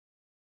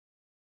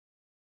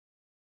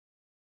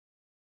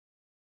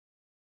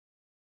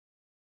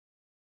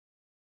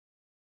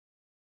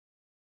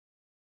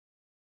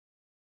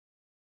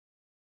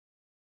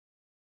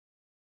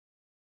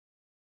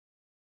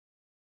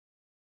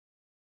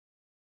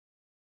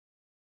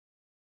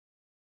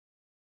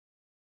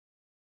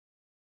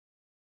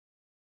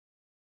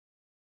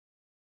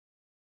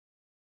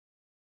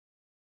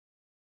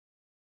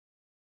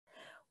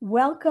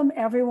Welcome,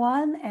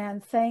 everyone,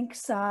 and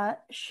thanks,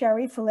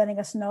 Sherry, for letting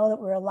us know that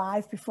we're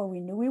live before we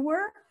knew we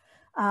were.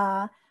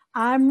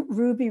 I'm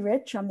Ruby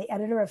Rich. I'm the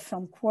editor of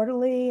Film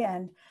Quarterly,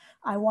 and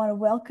I want to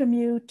welcome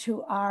you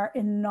to our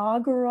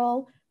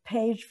inaugural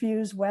Page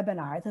Views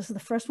webinar. This is the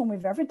first one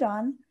we've ever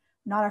done,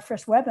 not our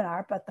first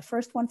webinar, but the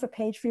first one for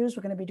Page Views.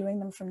 We're going to be doing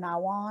them from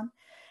now on.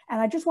 And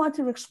I just wanted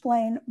to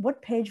explain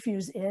what Page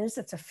Views is.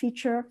 It's a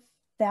feature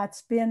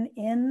that's been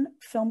in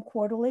Film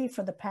Quarterly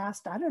for the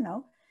past,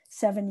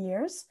 7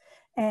 years.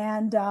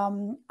 And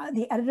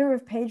the editor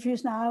of Page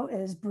Views now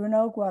is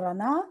Bruno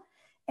Guaraná.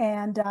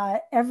 And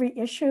every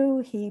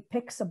issue, he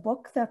picks a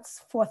book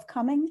that's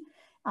forthcoming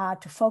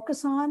to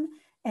focus on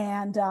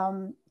and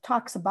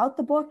talks about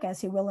the book, as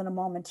he will in a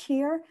moment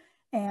here,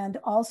 and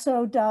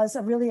also does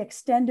a really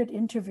extended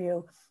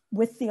interview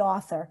with the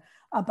author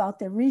about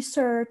their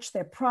research,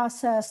 their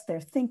process,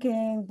 their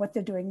thinking, what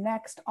they're doing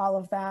next, all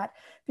of that,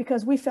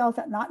 because we felt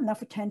that not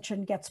enough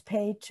attention gets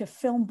paid to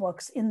film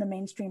books in the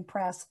mainstream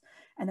press,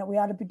 and that we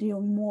ought to be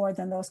doing more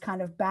than those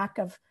kind of back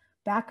of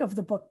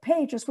the book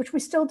pages, which we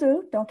still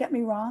do, don't get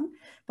me wrong,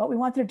 but we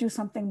wanted to do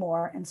something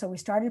more. And so we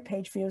started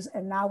Page Views,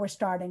 and now we're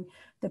starting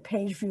the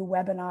Page View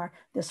webinar,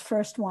 this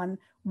first one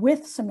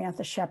with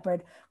Samantha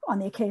Sheppard on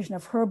the occasion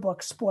of her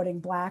book, Sporting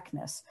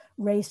Blackness,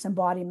 Race,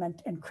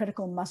 Embodiment, and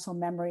Critical Muscle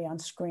Memory on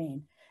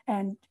Screen.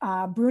 And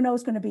Bruno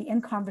is going to be in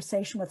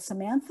conversation with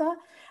Samantha,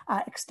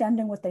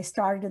 extending what they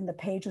started in the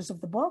pages of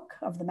the book,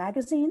 of the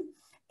magazine.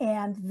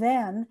 And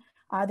then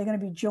they're going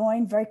to be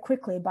joined very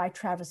quickly by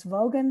Travis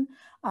Vogan,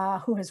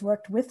 who has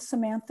worked with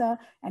Samantha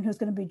and who's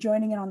going to be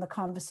joining in on the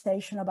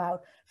conversation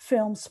about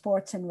film,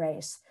 sports, and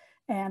race.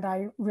 And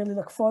I really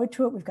look forward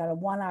to it. We've got a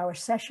 1-hour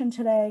session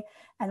today,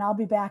 and I'll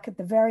be back at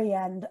the very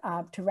end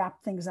to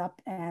wrap things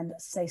up and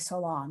say so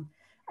long.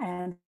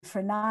 And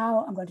for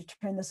now, I'm going to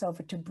turn this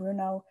over to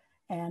Bruno,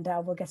 and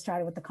we'll get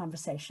started with the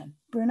conversation.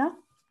 Bruno?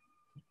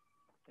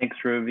 Thanks,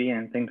 Ruby,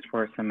 and thanks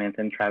for Samantha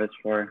and Travis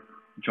for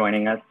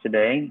joining us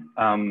today.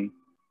 I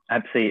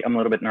have to say I'm a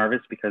little bit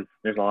nervous because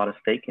there's a lot of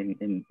stake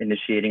in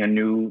initiating a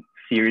new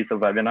series of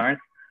webinars,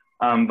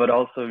 but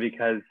also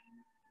because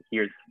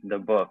here's the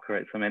book,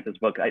 right? Samantha's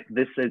book.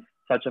 This is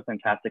such a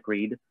fantastic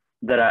read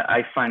that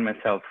I find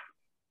myself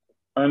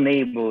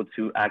unable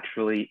to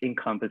actually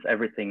encompass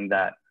everything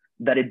that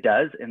it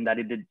does and that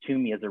it did to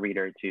me as a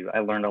reader too. I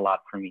learned a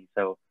lot from me.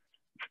 So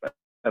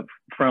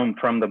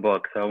from the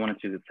book. So I wanted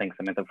to thank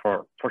Samantha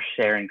for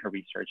sharing her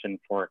research and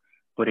for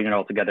putting it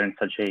all together in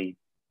such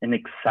an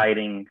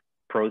exciting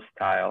prose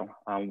style,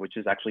 which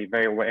is actually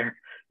very rare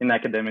in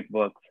academic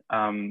books,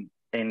 and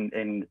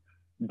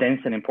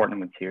dense and important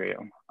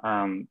material.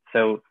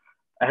 So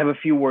I have a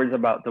few words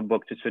about the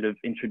book to sort of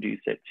introduce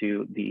it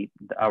to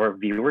our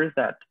viewers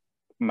that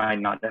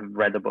might not have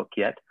read the book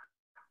yet.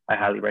 I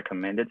highly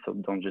recommend it, so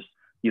don't just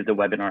use the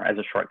webinar as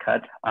a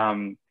shortcut.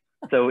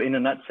 So in a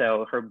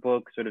nutshell, her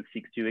book sort of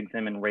seeks to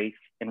examine race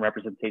and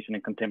representation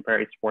in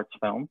contemporary sports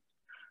films.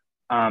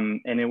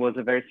 And it was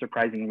a very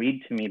surprising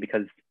read to me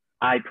because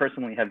I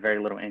personally have very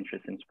little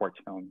interest in sports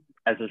film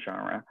as a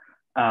genre.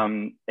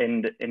 And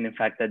in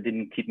fact, that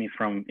didn't keep me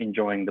from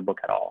enjoying the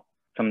book at all.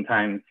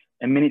 Sometimes,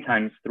 and many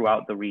times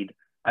throughout the read,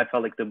 I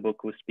felt like the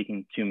book was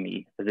speaking to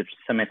me, as if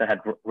Samantha had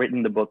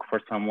written the book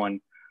for someone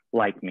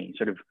like me,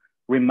 sort of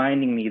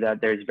reminding me that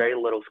there's very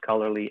little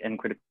scholarly and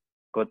critical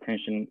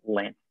attention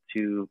lent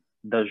to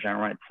the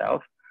genre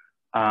itself.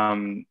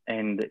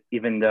 And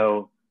even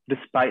though,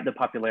 despite the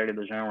popularity of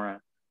the genre,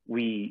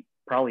 we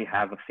probably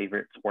have a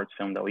favorite sports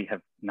film that we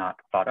have not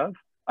thought of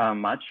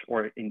much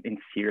or in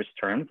serious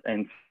terms.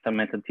 And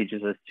Samantha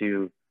teaches us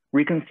to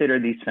reconsider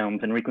these films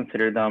and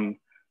reconsider them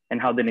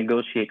and how they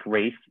negotiate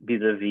race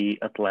vis-a-vis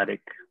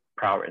athletic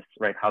prowess,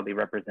 right? How they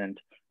represent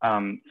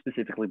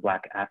specifically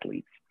Black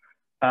athletes.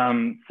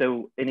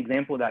 So an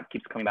example that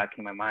keeps coming back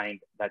in my mind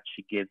that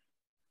she gives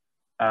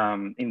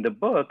in the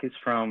book is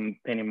from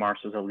Penny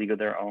Marshall's A League of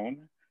Their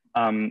Own.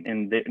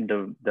 And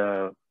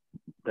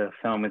the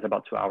film is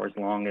about 2 hours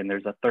long, and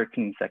there's a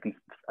 13-second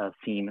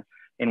scene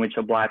in which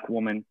a Black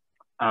woman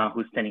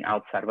who's standing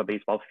outside of a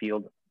baseball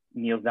field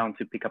kneels down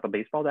to pick up a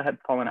baseball that had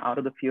fallen out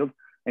of the field,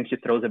 and she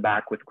throws it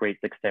back with great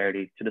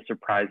dexterity to the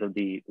surprise of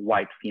the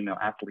white female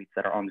athletes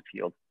that are on the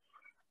field.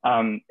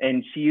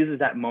 And she uses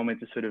that moment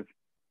to sort of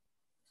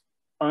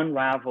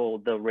unravel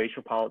the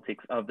racial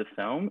politics of the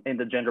film and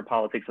the gender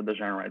politics of the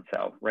genre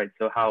itself, right?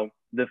 So how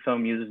the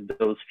film uses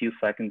those few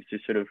seconds to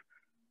sort of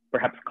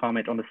perhaps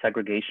comment on the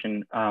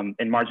segregation and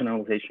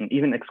marginalization,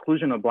 even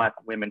exclusion of Black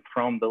women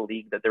from the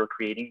league that they were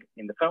creating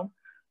in the film,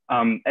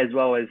 as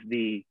well as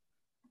the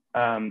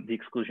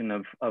exclusion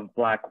of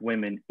Black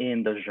women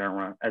in the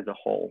genre as a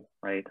whole,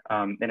 right?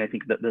 And I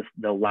think that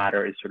the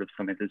latter is sort of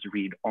Samantha's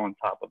read on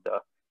top of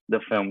the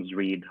film's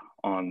read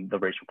on the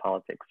racial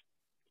politics.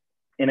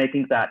 And I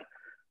think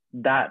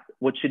that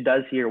what she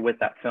does here with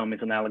that film is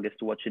analogous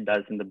to what she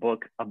does in the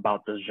book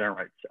about the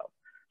genre itself,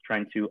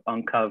 trying to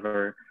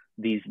uncover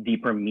these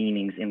deeper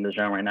meanings in the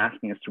genre and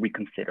asking us to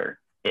reconsider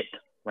it,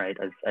 right,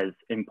 as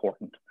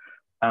important.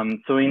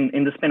 So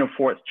in the span of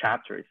 4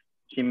 chapters,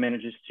 she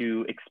manages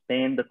to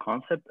expand the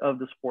concept of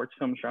the sports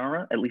film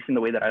genre, at least in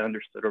the way that I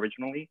understood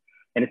originally.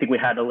 And I think we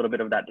had a little bit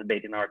of that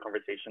debate in our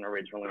conversation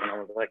originally, and I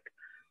was like,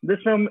 this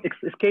film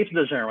escapes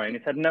the genre, and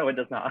he said, no, it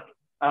does not.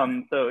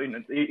 So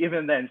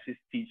even then, she's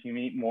teaching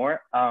me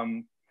more.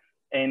 So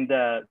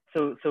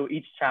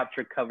each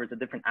chapter covers a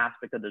different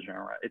aspect of the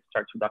genre. It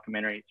starts with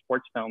documentary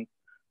sports films.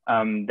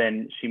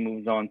 Then she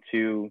moves on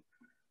to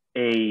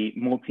a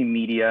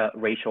multimedia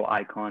racial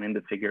icon in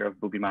the figure of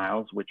Boobie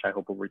Miles, which I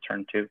hope we'll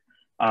return to.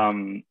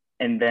 And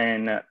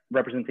then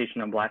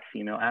representation of Black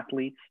female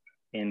athletes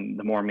in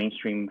the more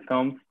mainstream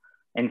films.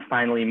 And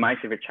finally, my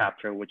favorite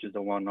chapter, which is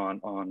the one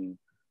on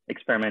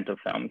experimental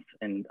films.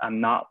 And I'm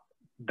not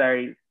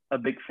a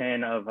big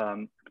fan of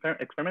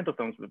experimental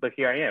films, but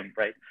here I am,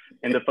 right?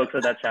 And the focus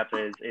of that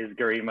chapter is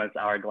Garima's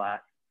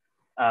Hourglass.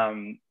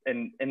 And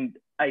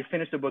I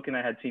finished the book and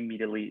I had to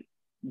immediately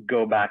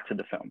go back to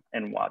the film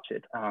and watch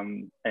it.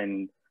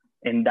 And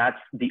that's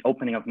the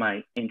opening of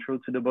my intro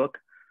to the book,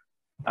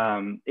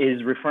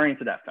 is referring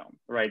to that film,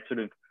 right? Sort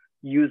of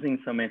using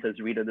Samantha's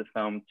read of the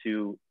film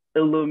to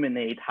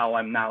illuminate how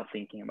I'm now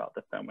thinking about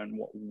the film and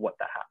what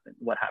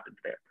happens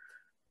there.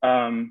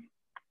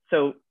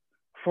 So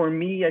for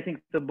me, I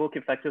think the book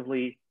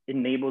effectively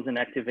enables and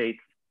activates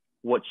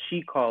what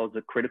she calls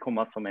a critical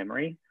muscle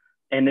memory.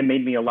 And it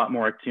made me a lot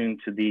more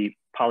attuned to the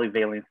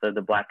polyvalence of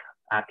the Black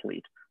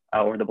athlete,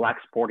 or the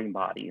Black sporting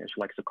body, as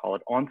she likes to call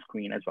it, on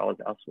screen as well as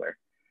elsewhere.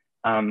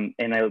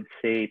 And I would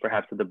say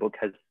perhaps that the book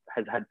has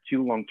had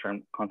two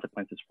long-term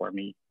consequences for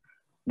me.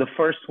 The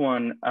first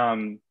one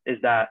is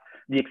that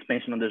the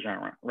expansion of the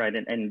genre, right?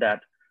 And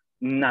that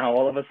now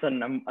all of a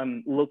sudden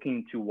I'm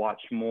looking to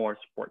watch more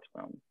sports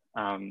films.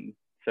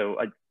 So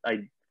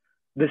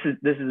this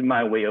is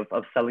my way of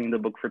selling the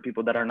book for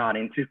people that are not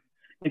into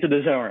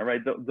the genre,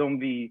 right? Don't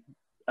be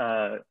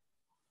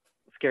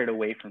scared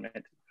away from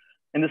it.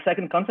 And the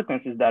second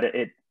consequence is that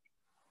it,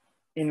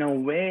 in a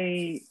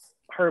way,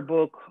 her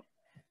book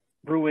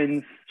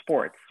ruins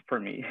sports for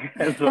me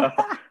as well.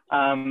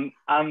 I'm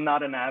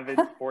not an avid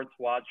sports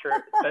watcher,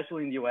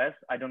 especially in the US.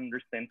 I don't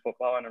understand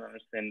football. I don't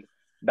understand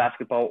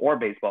basketball or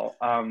baseball.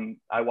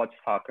 I watch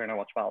soccer and I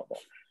watch volleyball.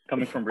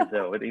 Coming from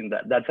Brazil, I think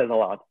that says a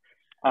lot.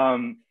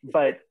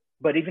 But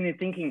even in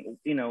thinking,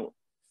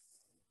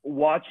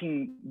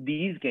 watching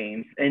these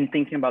games and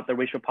thinking about the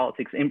racial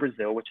politics in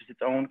Brazil, which is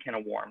its own can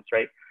of worms,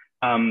 right?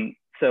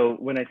 So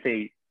when I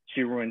say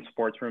she ruins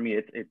sports for me,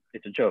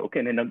 it's a joke,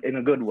 and in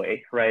a good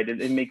way, right?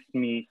 It makes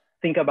me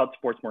think about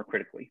sports more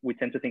critically. We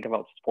tend to think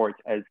about sports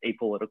as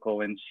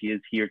apolitical, and she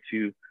is here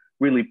to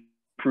really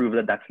prove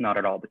that that's not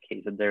at all the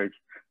case, that there's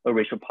a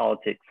racial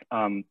politics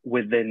on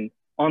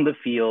the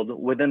field,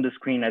 within the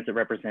screen as it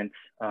represents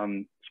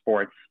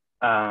sports,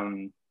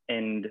 and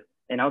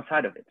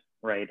outside of it,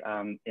 right?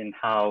 In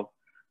how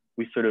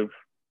we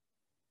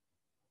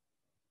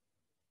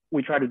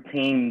try to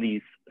tame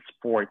these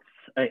sports,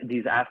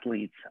 these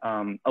athletes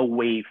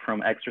away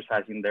from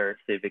exercising their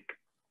civic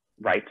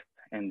right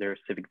and their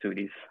civic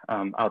duties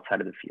outside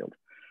of the field.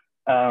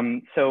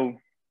 So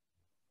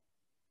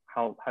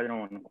how do I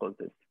want to close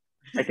this?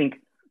 I think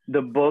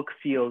the book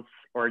feels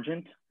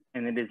urgent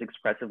and it is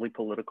expressively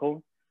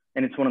political.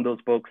 And it's one of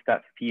those books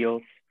that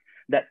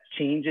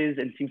changes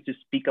and seems to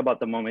speak about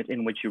the moment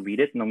in which you read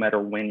it, no matter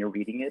when you're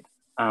reading it.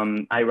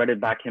 I read it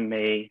back in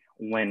May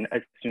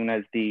as soon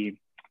as the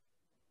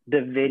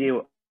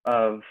video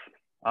of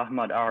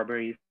Ahmaud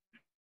Arbery's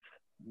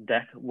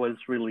death was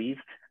released.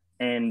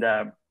 And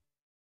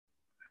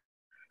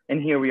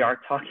here we are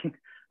talking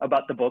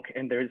about the book,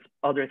 and there's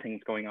other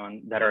things going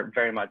on that are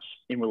very much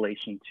in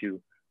relation to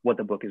what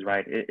the book is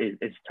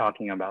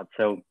talking about.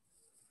 So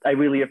I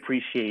really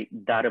appreciate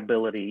that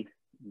ability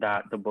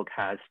that the book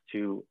has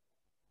to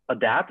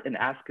adapt and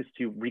ask us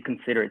to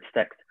reconsider its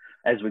text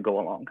as we go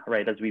along,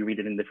 right? As we read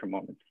it in different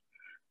moments.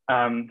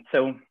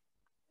 So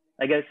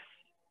I guess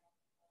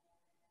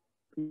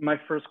my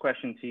first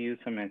question to you,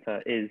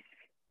 Samantha, is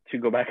to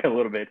go back a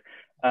little bit,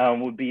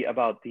 would be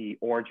about the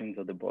origins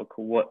of the book.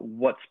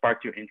 What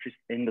sparked your interest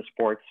in the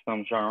sports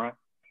film genre,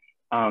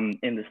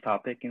 in this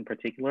topic in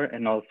particular,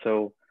 and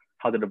also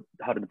how did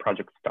the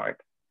project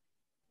start?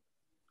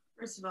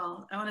 First of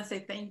all, I want to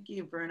say thank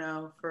you,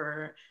 Bruno,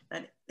 for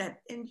that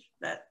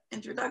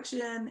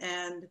introduction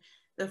and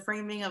the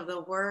framing of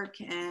the work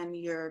and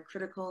your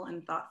critical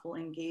and thoughtful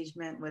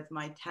engagement with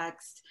my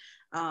text,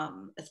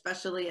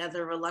 especially as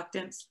a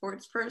reluctant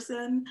sports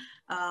person.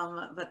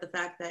 But the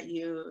fact that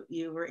you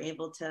were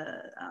able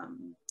to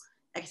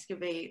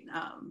excavate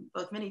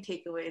both many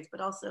takeaways,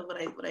 but also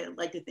what I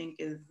like to think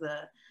is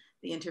the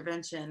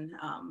intervention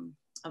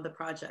of the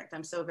project.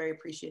 I'm so very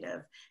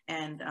appreciative,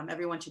 and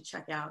everyone should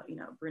check out,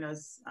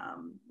 Bruno's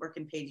work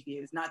and page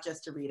views, not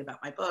just to read about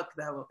my book,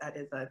 though that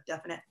is a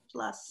definite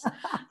plus,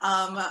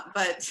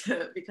 but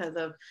because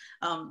of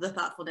the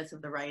thoughtfulness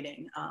of the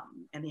writing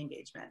and the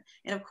engagement.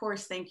 And of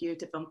course, thank you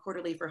to Film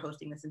Quarterly for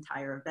hosting this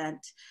entire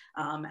event.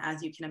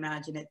 As you can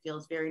imagine, it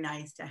feels very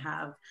nice to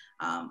have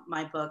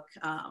my book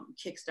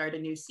kickstart a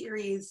new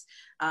series.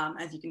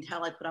 As you can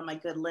tell, I put on my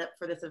good lip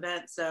for this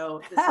event, so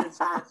this is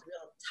real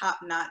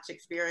top-notch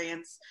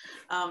experience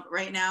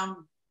right now.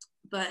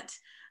 But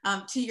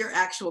to your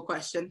actual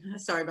question,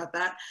 sorry about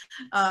that.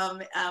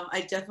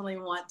 I definitely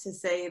want to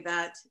say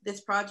that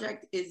this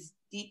project is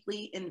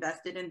deeply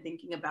invested in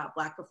thinking about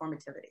Black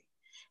performativity.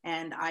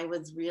 And I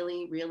was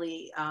really,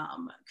 really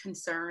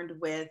concerned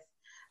with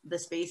the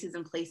spaces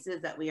and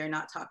places that we are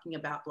not talking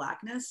about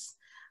Blackness,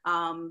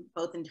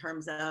 both in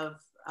terms of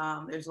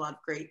there's a lot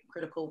of great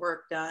critical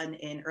work done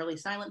in early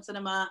silent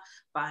cinema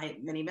by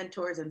many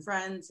mentors and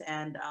friends,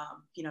 and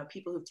you know,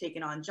 people who've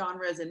taken on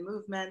genres and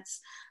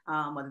movements,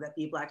 whether that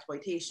be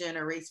Blaxploitation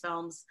or race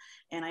films.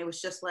 And I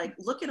was just like,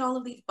 look at all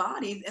of these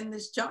bodies in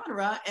this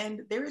genre,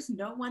 and there is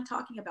no one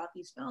talking about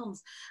these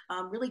films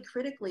really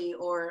critically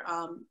or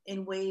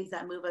in ways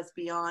that move us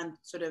beyond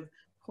sort of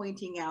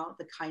pointing out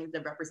the kinds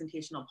of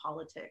representational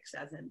politics,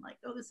 as in like,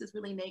 oh, this is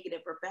really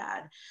negative or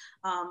bad.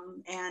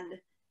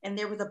 And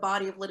there was a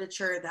body of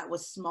literature that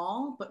was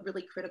small, but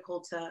really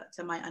critical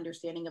to my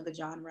understanding of the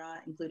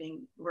genre,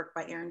 including work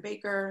by Aaron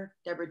Baker,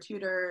 Deborah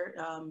Tudor,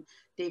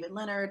 David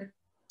Leonard,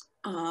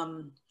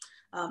 and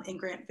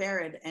Grant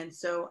Farrad. And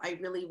so I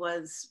really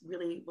was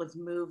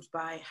moved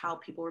by how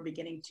people were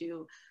beginning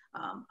to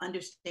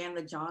understand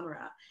the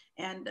genre.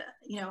 And,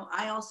 you know,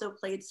 I also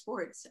played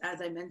sports, as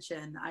I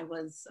mentioned. I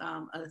was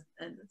a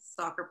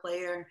soccer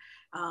player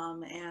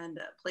and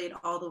played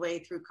all the way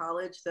through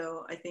college.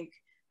 So I think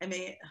I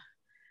may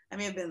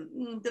have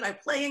been, did I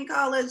play in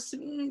college?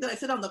 Did I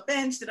sit on the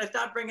bench? Did I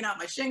stop bringing out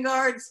my shin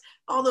guards?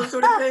 All those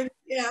sort of things.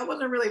 Yeah, I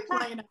wasn't really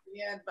playing at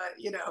the end, but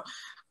you know,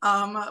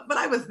 but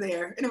I was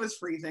there and it was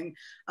freezing.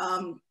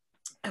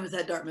 I was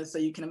at Dartmouth, so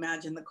you can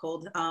imagine the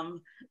cold.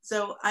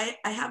 So I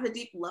have a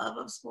deep love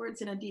of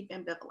sports and a deep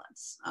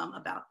ambivalence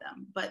about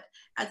them. But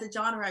as a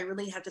genre, I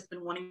really have just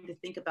been wanting to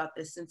think about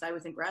this since I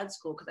was in grad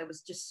school, because I was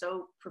just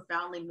so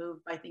profoundly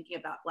moved by thinking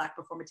about Black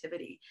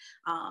performativity.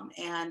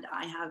 And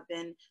I have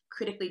been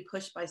critically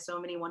pushed by so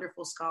many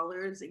wonderful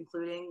scholars,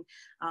 including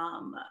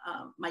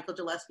Michael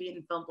Gillespie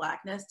in film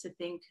Blackness, to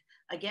think,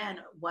 again,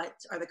 what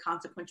are the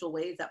consequential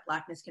ways that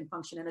Blackness can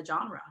function in a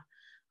genre?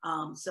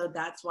 So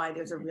that's why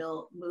there's a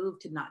real move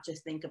to not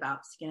just think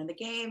about skin in the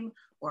game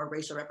or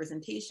racial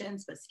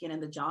representations, but skin in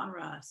the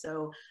genre.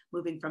 So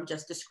moving from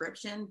just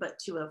description, but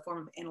to a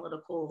form of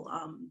analytical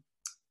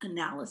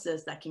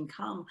analysis that can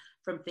come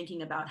from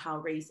thinking about how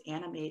race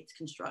animates,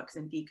 constructs,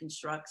 and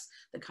deconstructs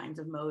the kinds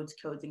of modes,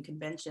 codes, and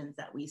conventions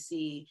that we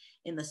see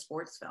in the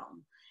sports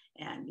film.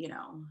 And, you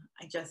know,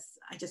 I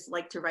just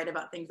like to write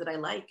about things that I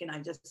like, and I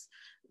just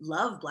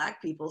love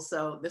Black people.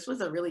 So this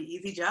was a really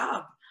easy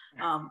job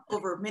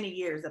over many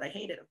years that I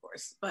hated, of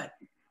course, but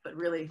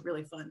really,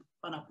 really fun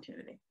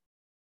opportunity.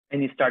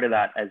 And you started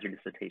that as your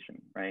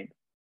dissertation, right?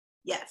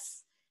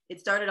 Yes. It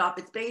started off,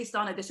 it's based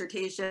on a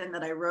dissertation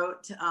that I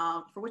wrote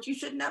for which you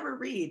should never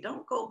read.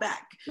 Don't go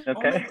back.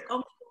 Okay.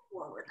 Only go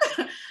forward.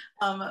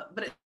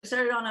 But it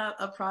started on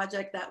a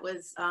project that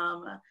was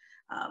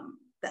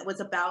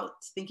about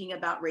thinking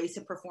about race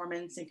and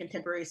performance in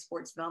contemporary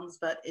sports films,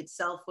 but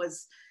itself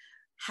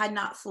had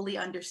not fully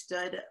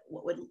understood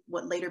what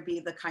would later be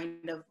the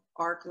kind of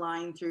arc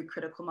line through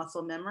critical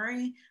muscle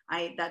memory.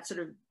 That sort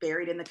of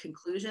buried in the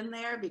conclusion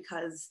there,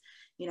 because,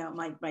 you know,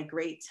 my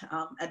great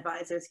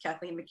advisors,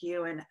 Kathleen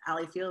McHugh and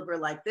Allie Field, were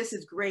like, this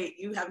is great.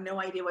 You have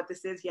no idea what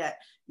this is yet.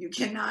 You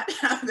cannot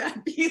have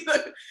that be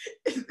the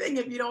thing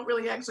if you don't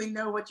really actually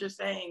know what you're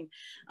saying.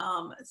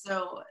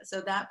 So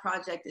that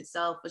project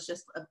itself was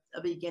just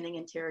a beginning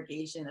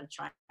interrogation of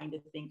trying to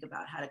think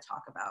about how to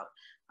talk about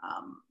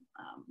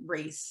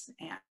race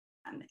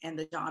and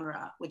the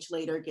genre, which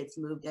later gets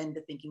moved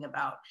into thinking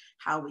about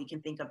how we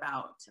can think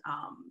about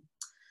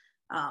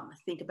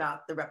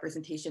the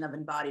representation of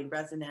embodied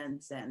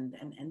resonance and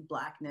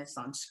Blackness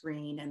on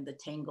screen, and the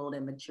tangled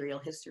and material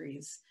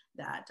histories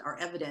that are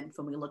evident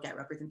when we look at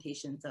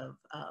representations of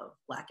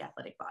Black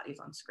athletic bodies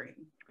on screen.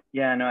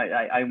 Yeah, no,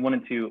 I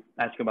wanted to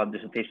ask you about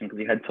dissertation, because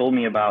you had told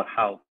me about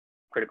how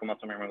critical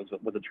muscle memory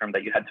was a term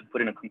that you had to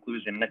put in a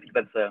conclusion. And I think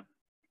that's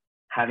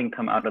having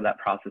come out of that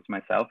process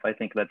myself, I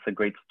think that's a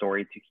great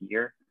story to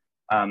hear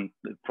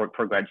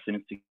for grad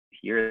students to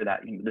hear,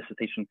 that, you know,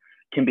 dissertation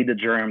can be the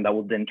germ that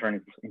will then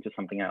turn into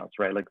something else,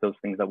 right? Like those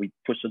things that we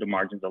push to the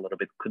margins a little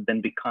bit could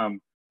then become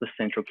the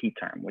central key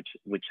term,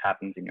 which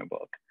happens in your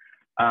book.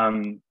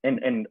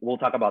 And we'll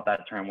talk about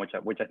that term, which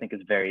I think is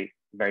very,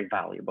 very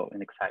valuable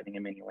and exciting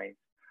in many ways.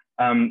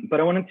 But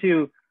I wanted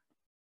to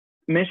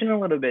mention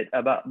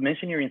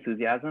your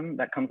enthusiasm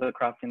that comes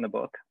across in the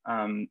book.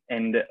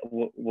 And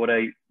what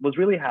I was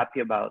really happy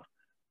about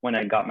when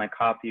I got my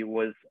copy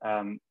was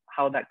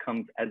how that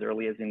comes as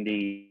early as in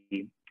the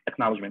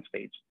acknowledgements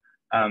page.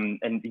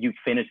 And you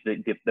finished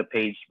the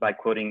page by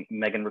quoting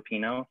Megan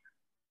Rapinoe,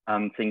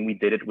 saying, "We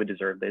did it, we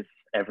deserve this,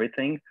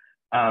 everything."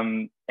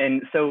 And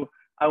so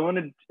I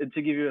wanted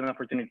to give you an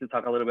opportunity to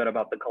talk a little bit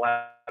about the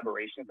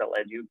collaborations that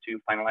led you to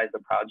finalize the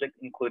project,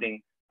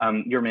 including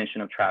your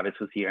mention of Travis,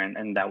 who's here,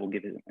 and that will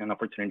give you an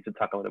opportunity to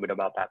talk a little bit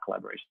about that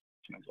collaboration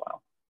as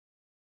well.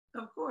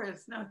 Of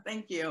course, no,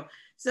 thank you.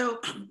 So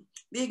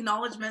The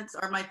acknowledgments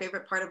are my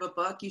favorite part of a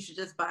book. You should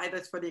just buy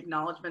this for the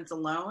acknowledgments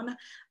alone.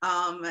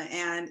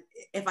 And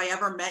if I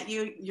ever met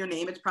you, your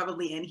name is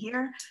probably in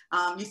here.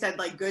 You said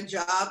like, good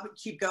job,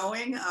 keep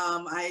going.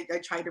 I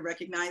tried to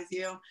recognize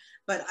you,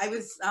 but I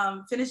was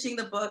finishing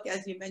the book,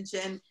 as you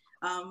mentioned,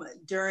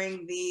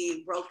 during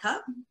the World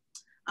Cup.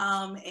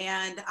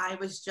 And I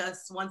was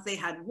just, once they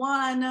had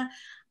won,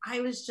 I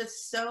was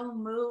just so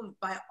moved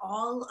by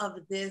all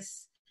of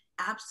this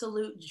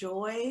absolute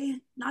joy,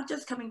 not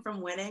just coming from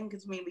winning,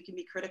 because I mean, we can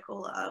be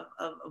critical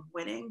of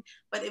winning,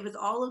 but it was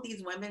all of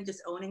these women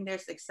just owning their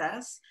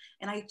success.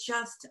 And I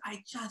just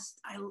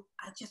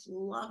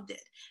loved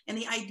it. And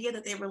the idea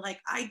that they were like,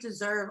 I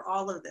deserve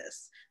all of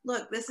this.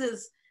 Look,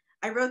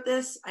 I wrote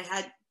this, I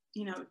had,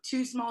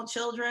 2 small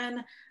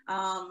children,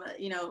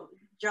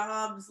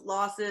 jobs,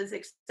 losses,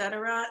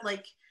 etc.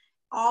 Like,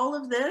 all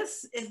of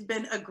this has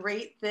been a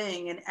great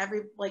thing, and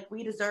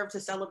we deserve to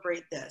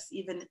celebrate this,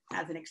 even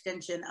as an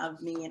extension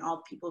of me and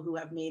all people who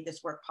have made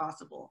this work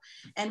possible.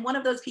 And one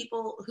of those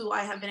people who I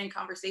have been in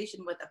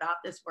conversation with about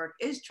this work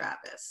is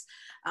Travis,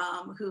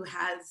 who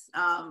has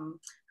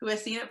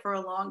seen it for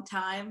a long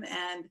time.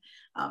 And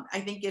I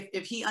think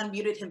if he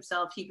unmuted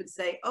himself, he would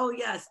say, "Oh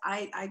yes,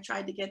 I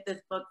tried to get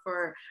this book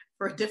for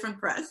a different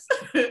press."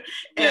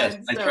 Yes,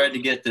 I tried to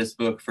get this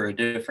book for a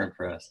different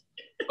press,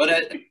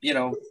 but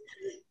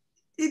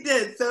He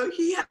did. So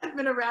he has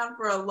been around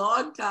for a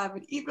long time.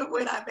 And even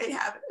when I may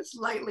have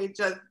slightly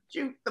just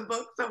juked the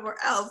book somewhere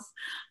else,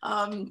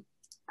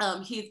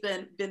 he's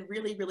been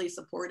really, really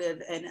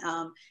supportive and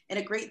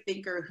a great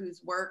thinker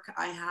whose work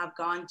I have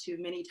gone to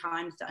many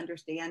times to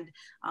understand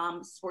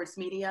sports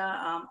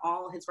media.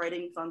 All his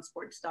writings on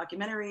sports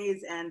documentaries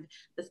and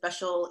the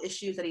special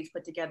issues that he's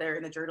put together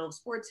in the Journal of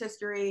Sports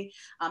History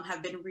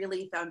have been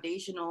really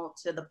foundational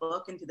to the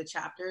book and to the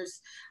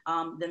chapters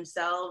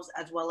themselves,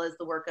 as well as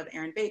the work of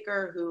Aaron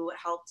Baker, who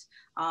helped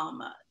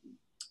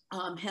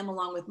him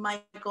along with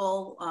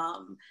Michael.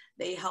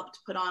 They helped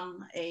put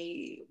on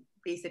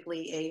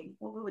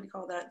what would you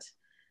call that?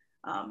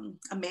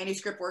 A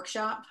manuscript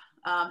workshop,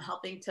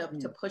 helping to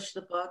push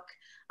the book,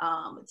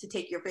 to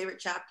take your favorite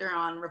chapter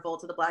on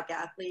Revolt of the Black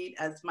Athlete.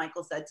 As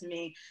Michael said to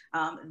me,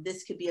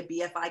 this could be a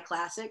BFI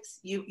Classics.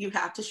 You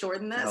have to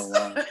shorten this. Oh,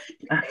 wow.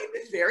 You made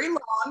this very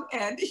long,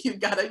 and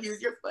you've got to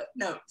use your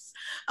footnotes.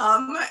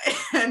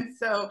 And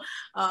so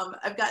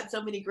I've got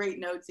so many great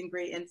notes and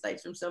great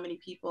insights from so many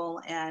people,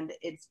 and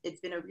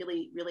it's been a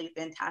really, really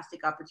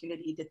fantastic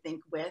opportunity to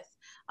think with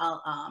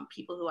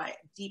people who I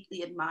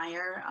deeply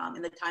admire.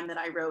 In the time that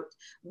I wrote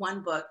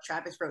one book,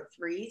 Travis wrote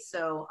 3,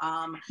 so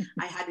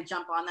I had to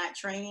jump on that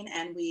train.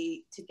 And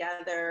we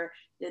together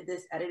did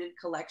this edited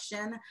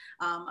collection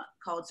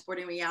called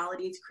Sporting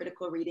Realities,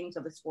 Critical Readings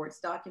of the Sports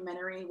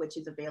Documentary, which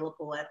is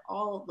available at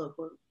all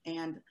local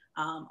and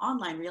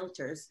online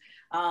realtors.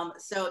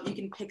 So you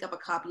can pick up a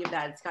copy of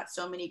that. It's got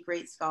so many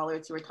great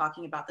scholars who are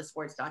talking about the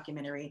sports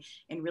documentary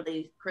in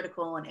really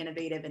critical and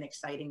innovative and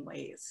exciting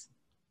ways.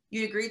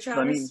 You agree,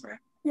 Travis?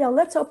 Yeah,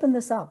 let's open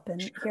this up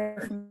and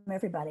hear from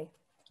everybody.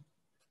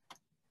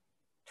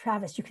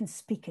 Travis, you can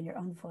speak in your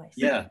own voice.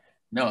 Yeah.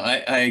 No,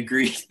 I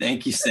agree.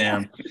 Thank you,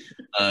 Sam.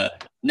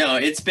 No,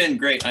 it's been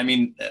great. I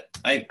mean,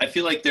 I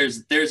feel like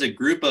there's a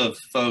group of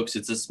folks.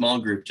 It's a small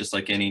group, just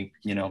like any,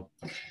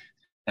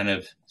 kind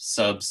of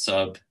sub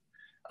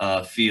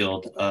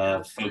field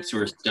of folks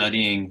who are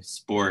studying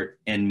sport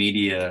and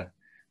media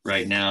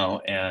right now.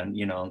 And,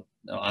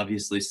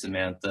 obviously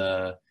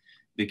Samantha,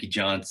 Vicki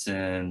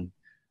Johnson,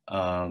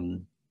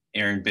 Aaron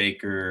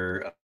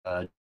Baker,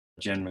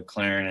 Jen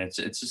McLaren.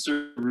 It's just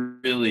a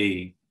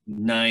really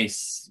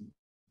nice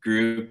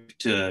group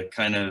to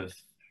kind of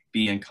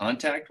be in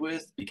contact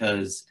with,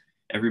 because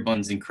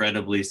everyone's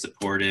incredibly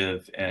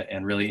supportive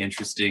and really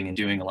interesting and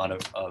doing a lot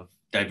of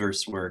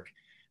diverse work.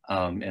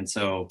 And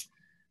so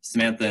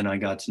Samantha and I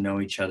got to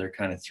know each other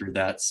kind of through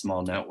that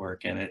small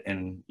network,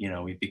 and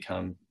we've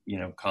become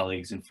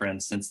colleagues and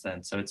friends since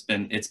then. So it's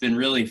been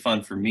really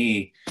fun for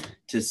me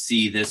to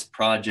see this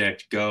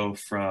project go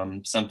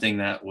from something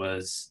that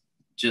was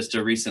just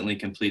a recently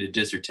completed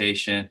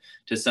dissertation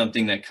to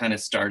something that kind of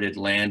started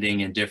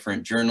landing in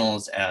different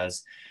journals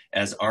as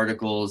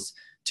articles,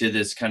 to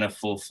this kind of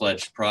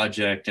full-fledged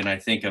project. And I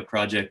think a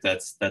project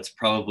that's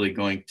probably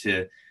going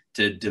to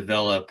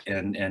develop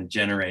and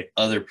generate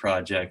other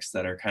projects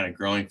that are kind of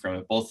growing from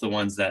it, both the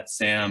ones that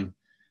Sam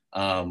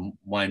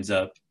winds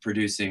up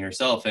producing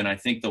herself, and I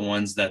think the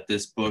ones that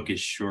this book is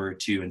sure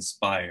to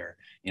inspire.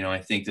 I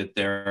think that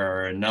there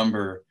are a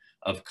number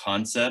of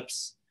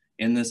concepts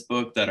in this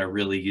book that are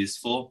really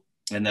useful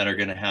and that are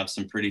going to have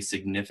some pretty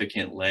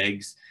significant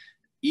legs,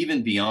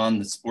 even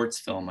beyond the sports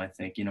film. I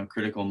think,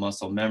 critical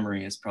muscle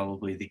memory is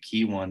probably the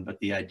key one, but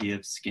the idea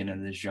of skin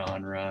in the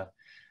genre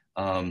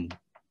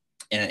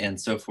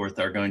and so forth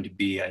are going to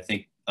be, I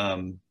think,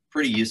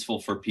 pretty useful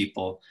for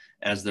people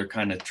as they're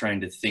kind of trying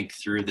to think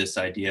through this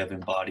idea of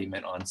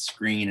embodiment on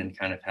screen and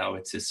kind of how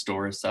it's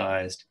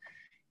historicized.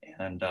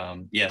 And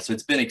so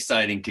it's been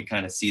exciting to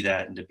kind of see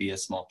that and to be a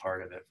small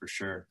part of it, for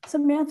sure.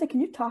 Samantha,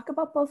 can you talk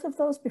about both of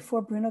those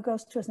before Bruno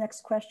goes to his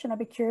next question? I'd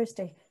be curious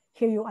to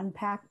hear you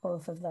unpack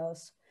both of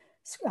those,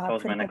 critical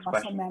muscle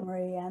question.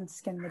 memory and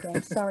skin in the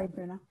game. Sorry,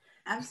 Bruno.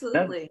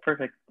 Absolutely. That's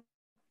perfect.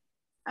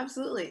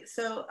 Absolutely.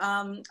 So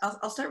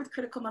I'll start with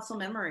critical muscle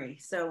memory.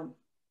 So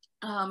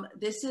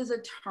this is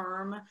a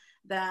term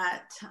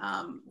that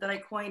I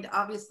coined,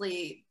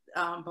 obviously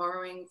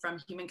borrowing from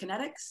human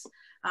kinetics,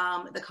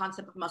 the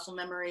concept of muscle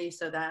memory,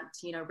 so that,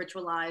 you know,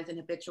 ritualized and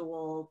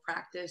habitual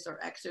practice or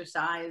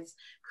exercise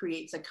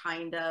creates a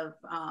kind of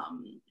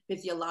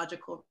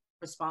physiological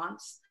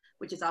response,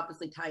 which is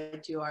obviously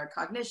tied to our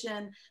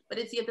cognition, but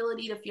it's the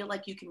ability to feel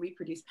like you can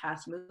reproduce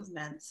past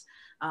movements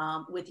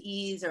with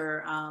ease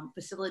or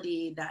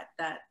facility that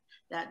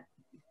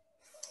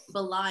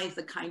belies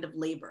the kind of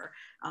labor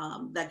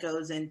that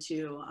goes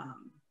into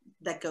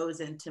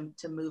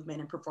movement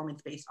and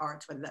performance-based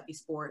arts, whether that be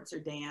sports or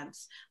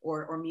dance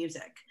or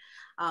music.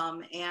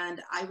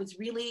 And I was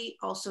really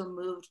also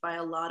moved by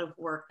a lot of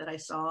work that I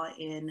saw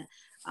in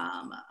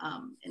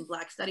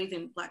Black studies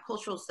and Black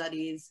cultural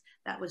studies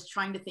that was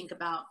trying to think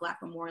about Black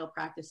memorial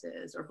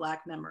practices or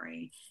Black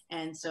memory.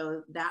 And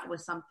so that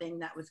was something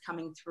that was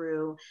coming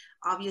through,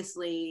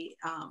 obviously,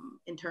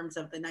 in terms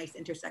of the nice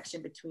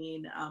intersection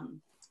between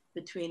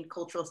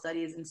cultural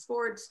studies and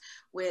sports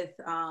with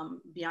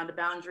Beyond a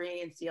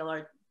Boundary and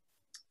CLR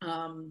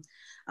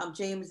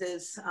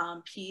James's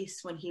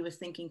piece when he was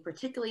thinking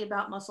particularly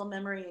about muscle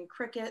memory in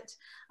cricket.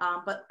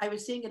 But I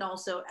was seeing it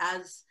also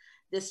as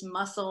this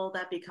muscle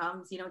that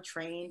becomes, you know,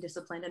 trained,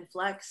 disciplined, and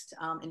flexed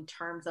in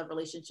terms of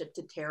relationship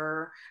to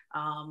terror.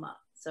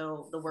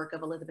 So the work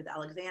of Elizabeth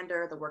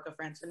Alexander, the work of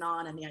Frantz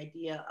Fanon, and the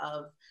idea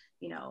of,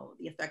 you know,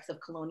 the effects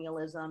of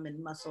colonialism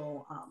and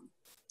muscle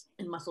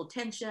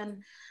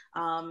tension.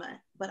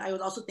 But I was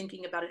also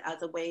thinking about it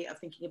as a way of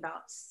thinking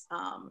about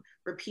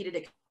repeated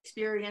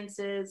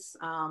experiences,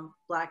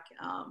 Black,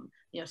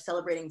 you know,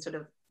 celebrating sort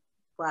of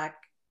Black,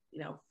 you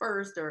know,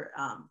 first, or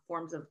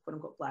forms of quote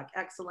unquote Black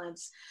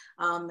excellence,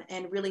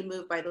 and really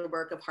moved by the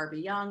work of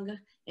Harvey Young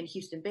and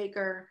Houston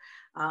Baker.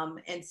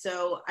 And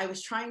so I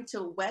was trying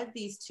to wed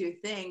these two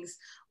things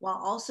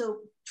while also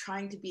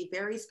trying to be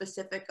very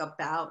specific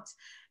about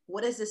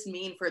what does this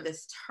mean for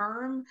this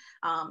term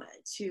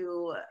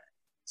to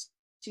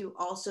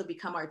also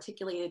become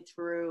articulated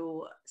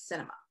through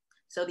cinema.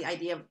 So the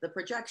idea of the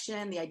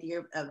projection, the idea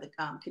of the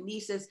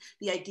kinesis,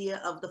 the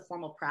idea of the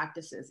formal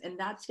practices. And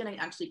that's gonna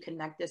actually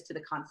connect us to the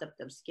concept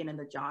of skin in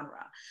the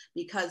genre.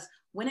 Because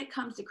when it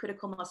comes to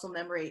critical muscle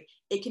memory,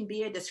 it can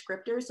be a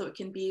descriptor. So it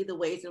can be the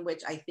ways in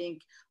which I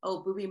think,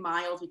 oh, Boobie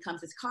Miles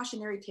becomes this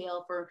cautionary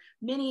tale for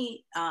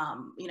many,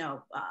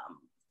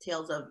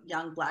 tales of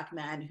young Black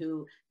men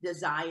who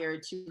desire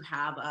to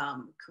have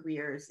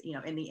careers, you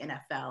know, in the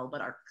NFL, but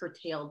are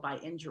curtailed by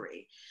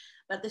injury.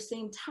 But at the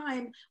same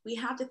time, we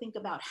have to think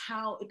about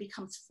how it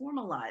becomes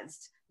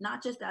formalized,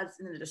 not just as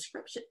in a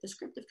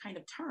descriptive kind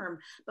of term,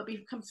 but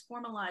becomes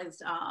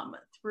formalized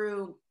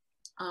through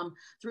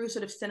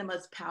sort of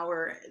cinema's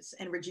powers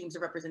and regimes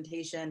of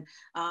representation.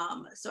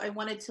 So I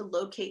wanted to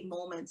locate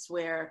moments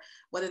where,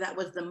 whether that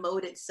was the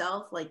mode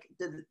itself, like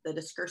the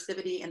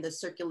discursivity and the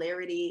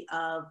circularity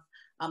of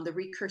the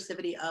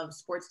recursivity of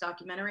sports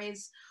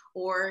documentaries,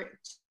 or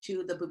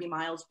to the Boobie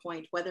Miles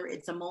point, whether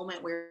it's a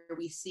moment where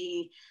we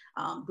see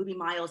Boobie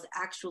Miles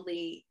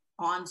actually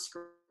on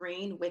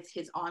screen with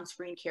his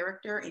on-screen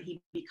character and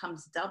he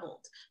becomes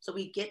doubled. So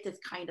we get this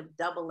kind of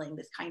doubling,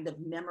 this kind of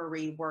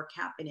memory work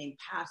happening,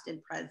 past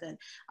and present,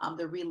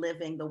 the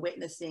reliving, the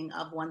witnessing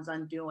of one's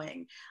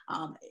undoing.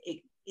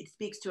 It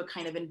speaks to a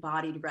kind of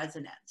embodied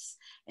resonance.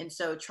 And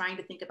so trying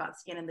to think about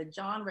skin in the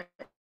genre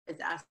is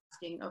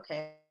asking,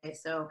 okay,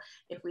 so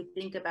if we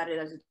think about it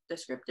as a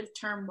descriptive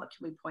term, what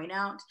can we point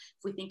out?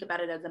 If we think about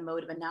it as a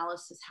mode of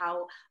analysis,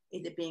 how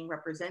is it being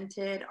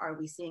represented? Are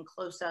we seeing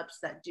close-ups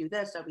that do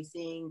this? Are we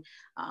seeing,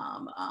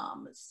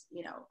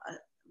 you know, a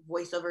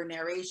voiceover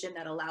narration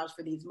that allows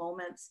for these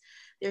moments?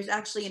 There's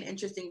actually an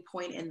interesting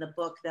point in the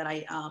book that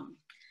I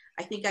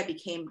think I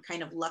became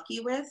kind of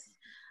lucky with,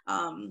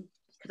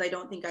 because I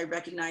don't think I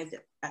recognized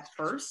it at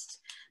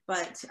first,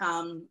 but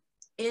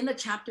in the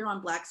chapter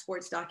on Black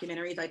sports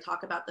documentaries, I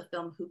talk about the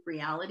film Hoop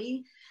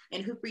Reality,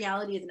 and Hoop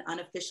Reality is an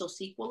unofficial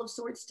sequel of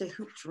sorts to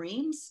Hoop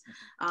Dreams,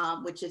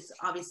 which is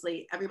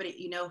obviously, everybody,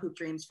 you know, Hoop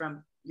Dreams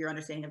from your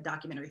understanding of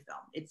documentary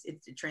film.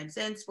 It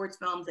transcends sports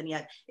films, and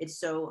yet it's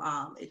so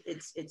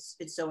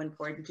it's so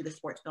important to the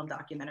sports film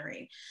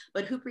documentary.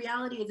 But Hoop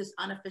Reality is this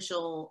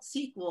unofficial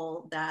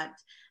sequel that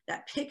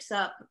picks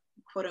up,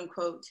 quote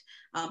unquote,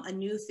 a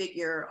new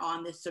figure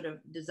on this sort of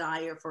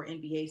desire for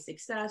NBA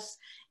success.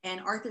 And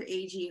Arthur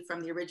Agee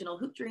from the original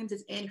Hoop Dreams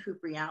is in Hoop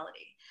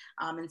Reality.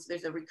 And so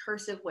there's a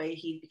recursive way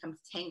he becomes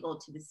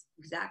tangled to this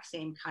exact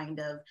same kind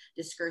of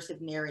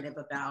discursive narrative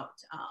about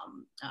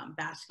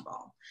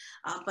basketball.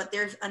 But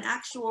there's an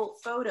actual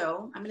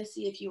photo. I'm gonna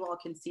see if you all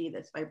can see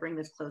this if I bring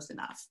this close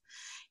enough.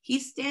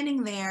 He's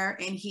standing there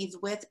and he's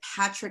with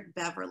Patrick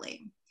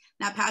Beverley.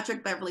 Now,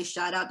 Patrick Beverley,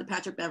 shout out to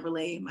Patrick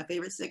Beverley, my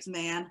favorite sixth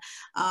man,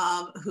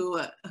 who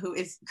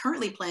is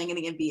currently playing in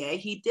the NBA.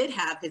 He did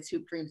have his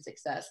Hoop Dream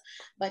success,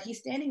 but he's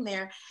standing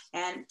there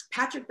and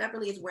Patrick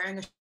Beverley is wearing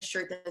a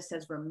shirt that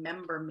says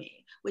 "Remember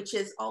Me," which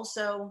is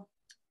also,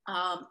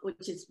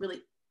 which is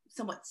really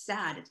somewhat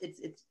sad.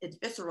 It's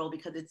visceral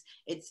because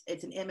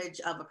it's an image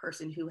of a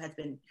person who has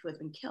been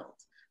killed,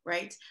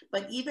 right?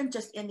 But even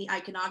just in the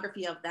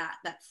iconography of that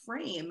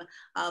frame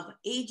of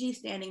AG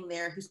standing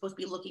there, who's supposed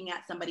to be looking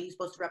at somebody who's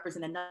supposed to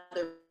represent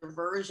another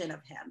version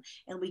of him,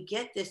 and we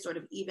get this sort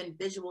of even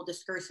visual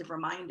discursive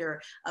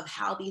reminder of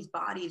how these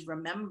bodies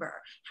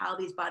remember, how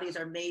these bodies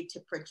are made to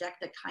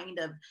project a kind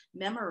of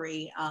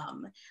memory.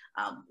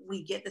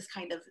 We get this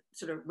kind of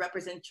sort of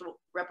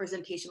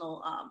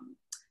representational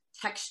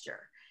texture.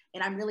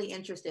 And I'm really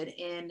interested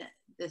in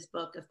this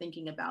book of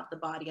thinking about the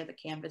body as a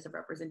canvas of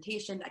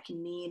representation that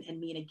can mean and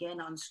mean again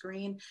on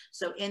screen.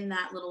 So in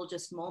that little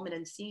just moment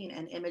and scene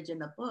and image in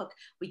the book,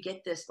 we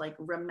get this like,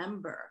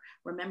 remember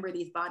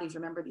these bodies,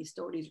 remember these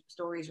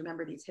stories,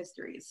 remember these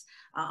histories,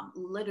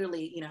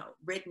 literally, you know,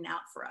 written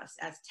out for us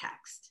as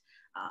text.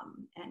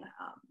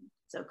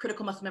 So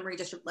critical muscle memory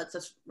just lets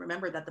us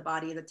remember that the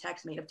body is a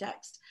text made of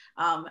text.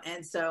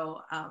 And so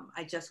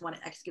I just want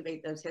to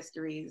excavate those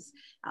histories,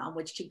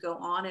 which could go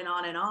on and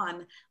on and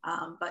on.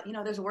 But, you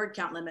know, there's a word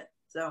count limit,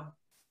 so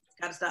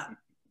it's got to stop.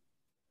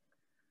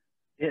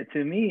 Yeah,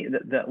 to me,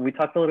 we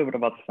talked a little bit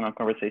about this in our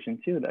conversation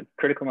too, that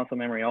critical muscle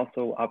memory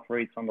also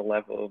operates on the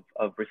level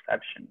of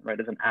reception, right?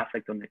 As an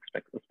affect on the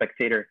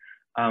spectator.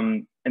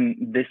 And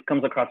this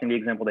comes across in the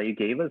example that you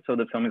gave us. So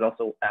the film is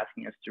also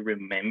asking us to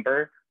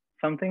remember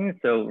something.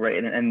 So,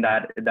 right, and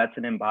that's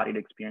an embodied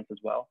experience as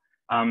well.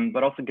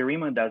 But also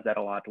Garima does that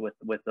a lot with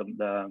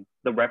the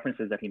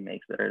references that he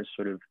makes that are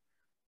sort of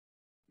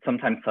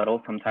sometimes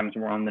subtle, sometimes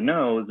more on the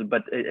nose,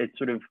 but it's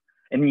sort of,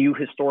 and you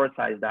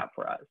historicize that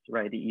for us,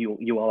 right?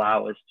 You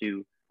allow us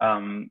to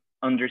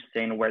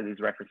understand where these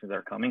references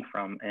are coming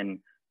from and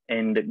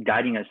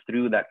guiding us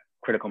through that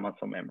critical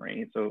muscle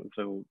memory. So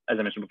as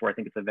I mentioned before, I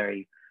think it's a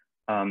very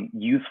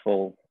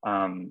useful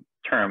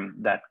term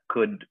that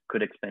could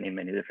expand in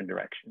many different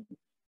directions.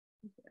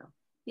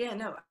 Yeah,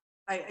 no,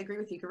 I agree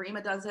with you.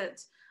 Garima does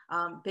it.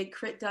 Big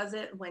Crit does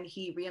it when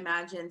he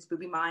reimagines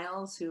Boobie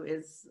Miles, who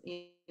is,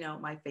 you know,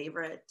 my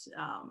favorite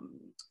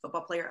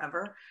football player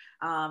ever.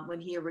 When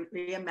he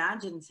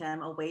reimagines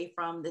him away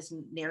from this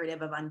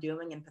narrative of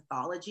undoing and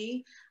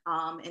pathology,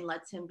 and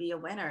lets him be a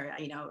winner.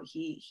 You know,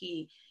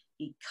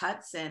 he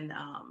cuts and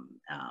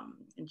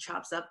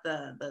chops up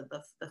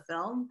the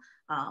film,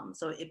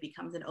 so it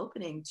becomes an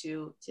opening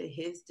to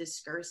his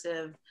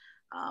discursive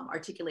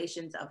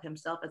articulations of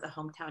himself as a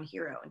hometown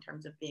hero in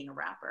terms of being a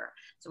rapper.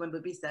 So when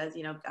Boobie says,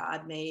 you know,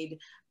 God made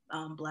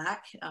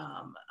black,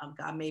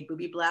 God made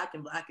Boobie black,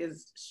 and black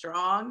is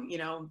strong, you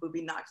know,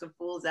 Boobie knocks some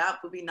fools out,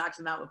 Boobie knocks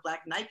him out with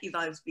black Nikes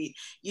on his feet.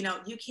 You know,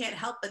 you can't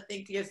help but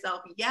think to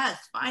yourself,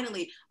 yes,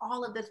 finally,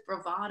 all of this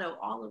bravado,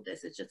 all of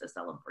this is just a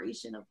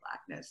celebration of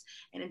Blackness.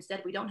 And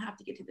instead, we don't have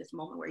to get to this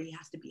moment where he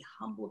has to be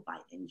humbled by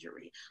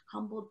injury,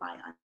 humbled by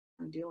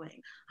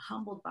undoing,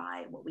 humbled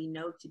by what we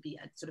know to be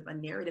a sort of a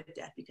narrative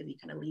death, because he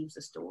kind of leaves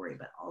the story,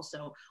 but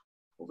also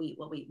what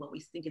we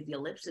think is the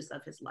ellipsis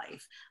of his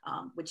life,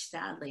 which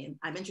sadly, and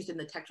I'm interested in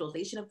the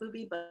textualization of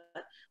Boobie, but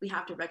we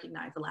have to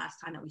recognize the last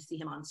time that we see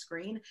him on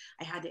screen,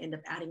 I had to end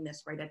up adding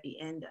this right at the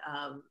end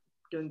of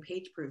doing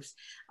page proofs.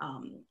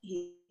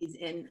 He's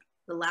in,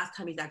 the last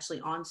time he's actually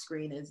on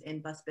screen is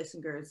in Buzz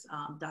Bissinger's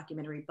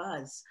documentary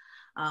Buzz,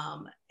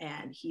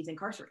 and he's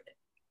incarcerated.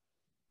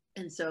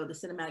 And so the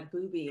cinematic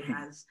Boobie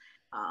has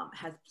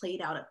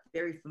played out a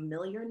very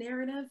familiar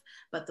narrative,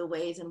 but the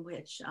ways in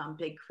which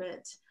Big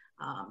Crit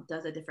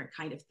does a different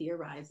kind of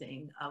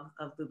theorizing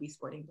of Boobie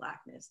sporting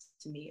blackness,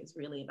 to me, is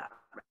really about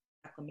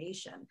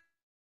reclamation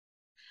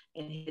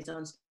and his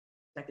own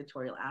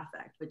spectatorial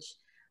affect, which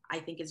I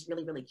think is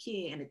really, really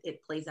key. And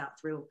it plays out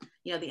through,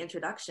 you know, the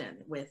introduction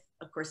with,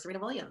 of course, Serena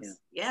Williams.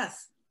 Yeah.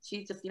 Yes,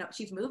 she's just, you know,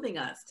 she's moving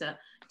us to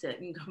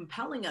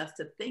compelling us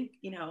to think,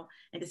 you know,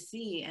 and to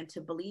see and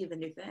to believe in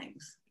new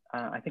things.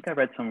 I think I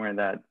read somewhere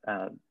that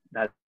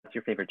that's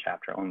your favorite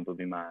chapter on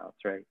Boobie Miles,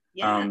 right?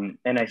 Yeah.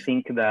 And I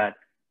think that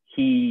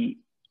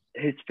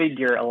his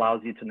figure allows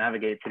you to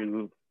navigate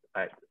through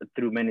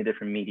many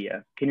different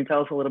media. Can you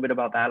tell us a little bit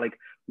about that? Like,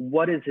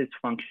 what is his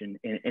function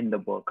in the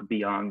book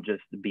beyond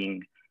just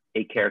being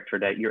a character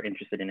that you're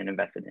interested in and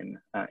invested in?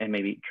 And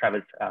maybe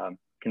Travis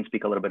can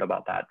speak a little bit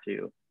about that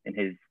too, in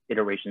his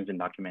iterations in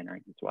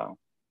documentaries as well.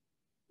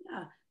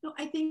 Yeah, no,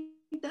 I think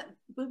that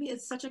Boobie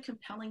is such a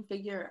compelling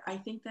figure. I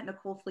think that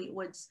Nicole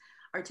Fleetwood's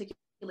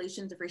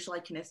articulations of racial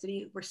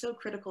iconicity were so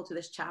critical to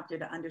this chapter,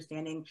 to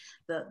understanding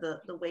the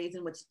ways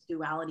in which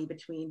duality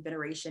between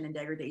veneration and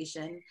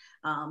degradation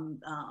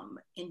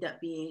end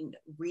up being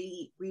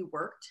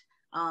reworked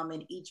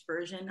in each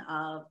version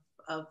of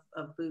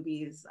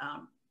Boobie's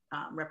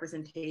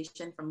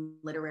representation, from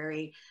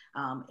literary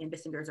in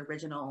Bissinger's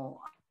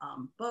original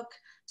book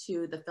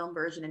to the film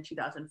version in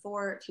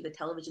 2004 to the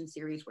television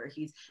series where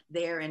he's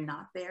there and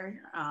not there.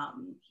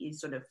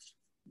 He's sort of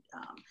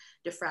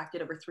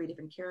diffracted over 3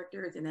 different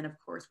characters, and then of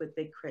course with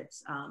Big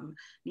Crit's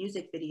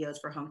music videos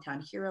for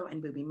Hometown Hero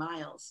and Boobie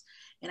Miles.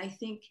 And I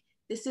think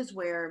this is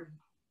where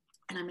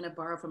and I'm going to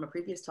borrow from a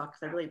previous talk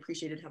because I really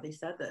appreciated how they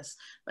said this,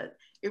 but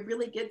it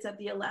really gets at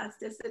the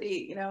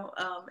elasticity, you know,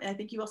 and I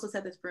think you also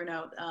said this,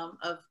 Bruno,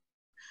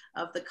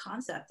 of the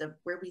concept of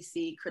where we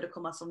see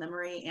critical muscle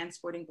memory and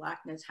sporting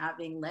blackness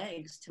having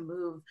legs to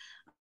move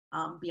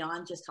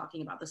beyond just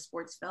talking about the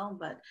sports film,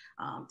 but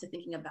to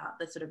thinking about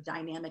the sort of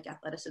dynamic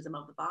athleticism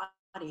of the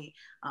body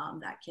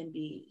that can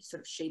be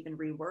sort of shaped and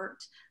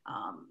reworked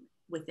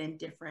within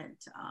different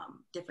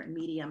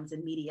mediums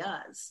and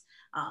medias,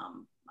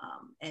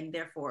 and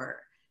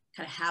therefore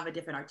kind of have a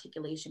different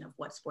articulation of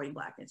what sporting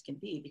blackness can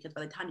be. Because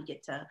by the time you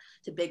get to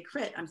Big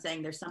Crit, I'm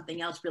saying there's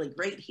something else really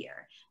great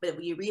here. But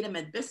when you read him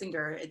at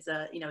Bissinger, it's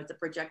a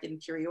projected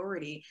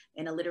interiority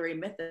in a literary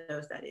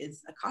mythos that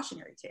is a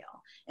cautionary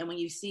tale. And when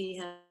you see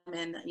him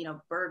in,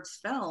 Berg's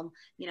film,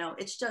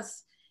 it's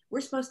just,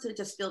 we're supposed to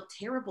just feel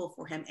terrible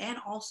for him. And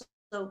also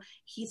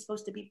he's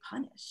supposed to be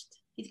punished.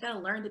 He's got to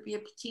learn to be a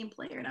team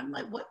player. And I'm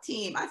like, what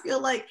team? I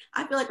feel like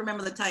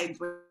Remember the Titans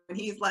when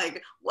he's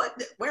like, what,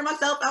 wear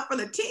myself out for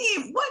the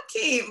team? What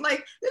team?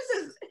 Like,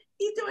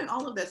 he's doing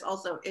all of this.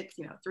 Also, it's,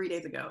 3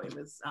 days ago, it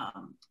was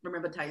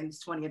Remember the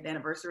Titans 20th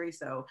anniversary.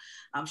 So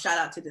shout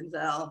out to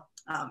Denzel,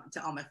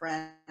 to all my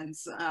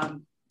friends.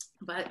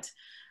 But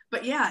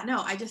yeah,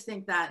 no, I just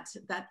think that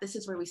this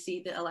is where we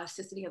see the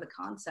elasticity of the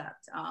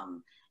concept.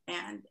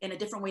 And in a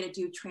different way to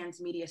do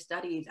transmedia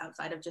studies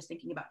outside of just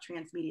thinking about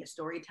transmedia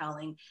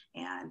storytelling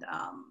and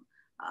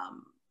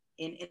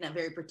in a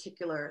very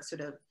particular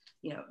sort of,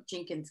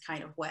 Jenkins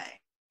kind of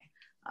way.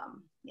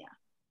 Yeah.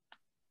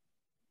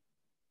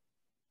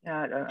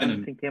 Yeah,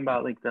 I'm thinking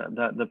about like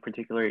the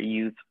particular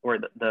use or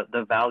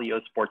the value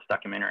of sports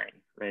documentary,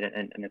 right?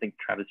 And I think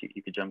Travis,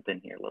 you could jump in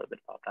here a little bit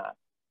about that.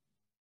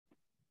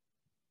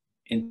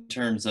 In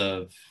terms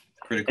of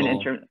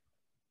critical.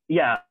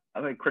 Yeah.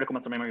 Like critical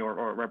muscle memory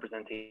or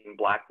representing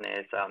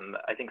blackness.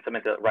 I think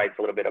Samantha writes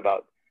a little bit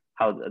about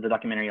how the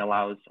documentary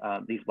allows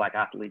these Black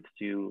athletes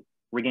to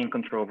regain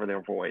control over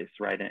their voice,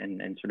 right?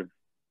 And sort of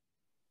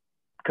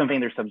conveying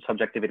their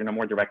subjectivity in a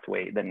more direct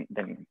way than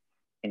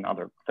in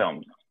other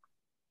films.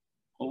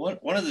 Well,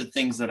 one of the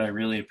things that I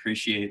really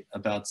appreciate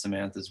about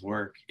Samantha's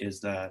work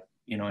is that,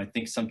 I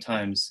think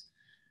sometimes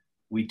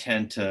we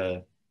tend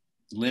to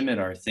limit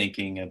our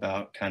thinking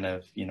about kind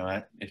of,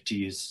 if to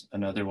use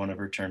another one of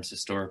her terms,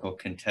 historical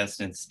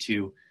contestants,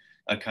 to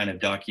a kind of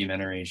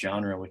documentary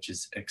genre, which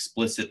is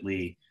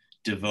explicitly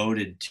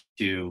devoted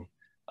to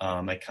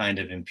a kind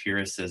of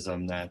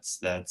empiricism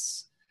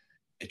that's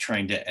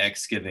trying to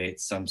excavate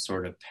some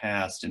sort of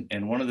past.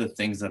 And one of the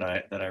things that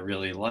I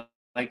really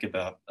like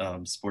about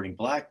Sporting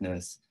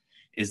Blackness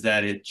is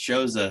that it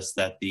shows us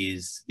that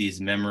these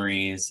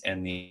memories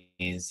and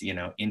these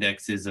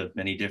indexes of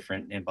many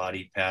different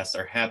embodied pasts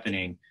are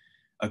happening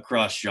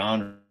across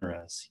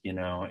genres,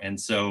 and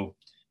so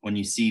when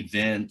you see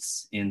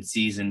Vince in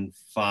season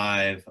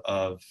 5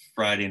 of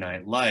Friday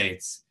Night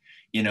Lights,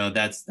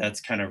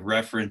 that's kind of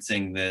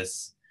referencing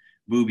this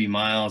Boobie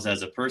Miles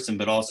as a person,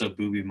 but also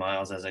Boobie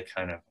Miles as a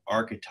kind of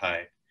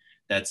archetype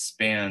that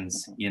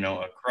spans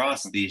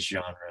across these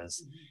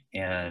genres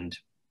and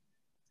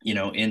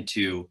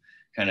into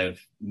kind of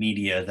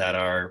media that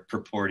are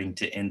purporting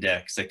to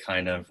index a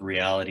kind of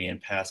reality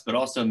and past, but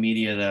also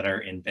media that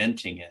are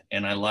inventing it.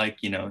 And I like,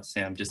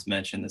 Sam just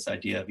mentioned this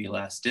idea of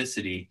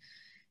elasticity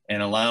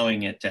and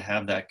allowing it to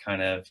have that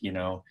kind of,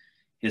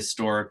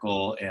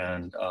 historical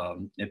and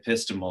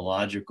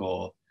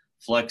epistemological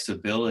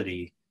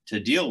flexibility to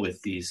deal with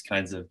these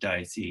kinds of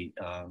dicey,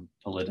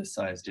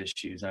 politicized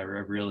issues. I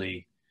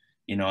really,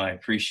 I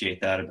appreciate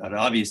that about it.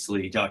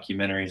 Obviously,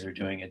 documentaries are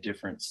doing a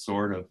different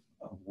sort of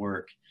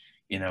work.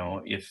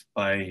 If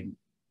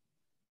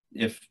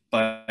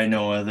by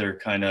no other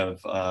kind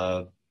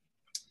of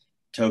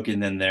token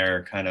than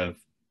their kind of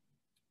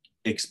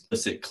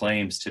explicit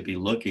claims to be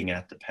looking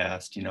at the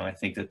past, I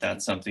think that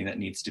that's something that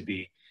needs to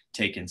be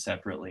taken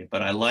separately.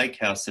 But I like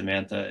how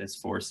Samantha is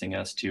forcing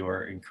us to,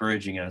 or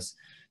encouraging us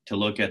to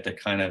look at the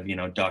kind of,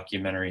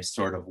 documentary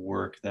sort of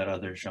work that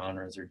other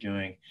genres are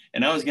doing.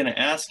 And I was going to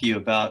ask you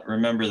about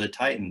Remember the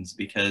Titans,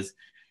 because,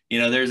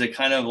 there's a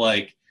kind of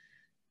like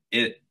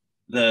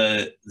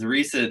the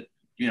recent,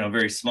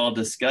 very small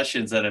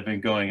discussions that have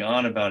been going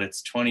on about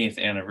its 20th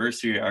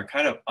anniversary are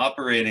kind of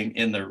operating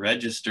in the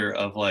register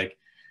of like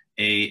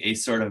a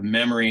sort of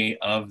memory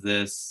of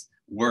this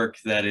work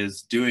that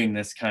is doing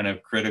this kind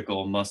of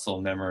critical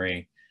muscle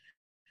memory.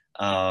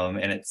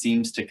 And it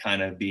seems to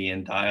kind of be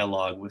in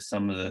dialogue with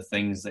some of the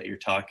things that you're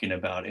talking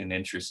about in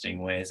interesting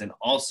ways. And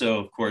also,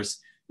 of course,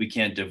 we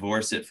can't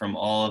divorce it from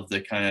all of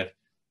the kind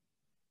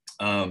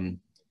of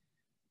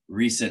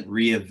recent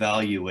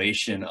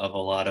reevaluation of a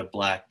lot of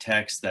Black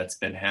text that's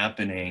been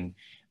happening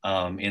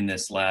in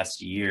this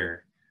last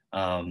year.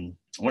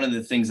 One of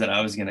the things that I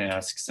was going to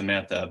ask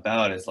Samantha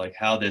about is like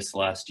how this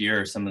last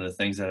year, some of the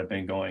things that have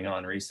been going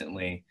on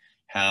recently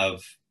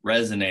have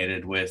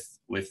resonated with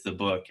the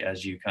book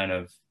as you kind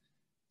of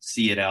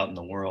see it out in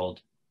the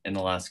world in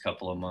the last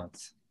couple of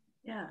months.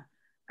 Yeah,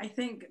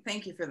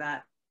 thank you for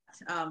that.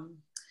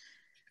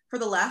 For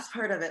the last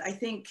part of it,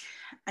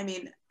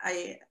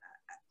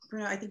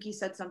 Bruno, I think you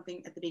said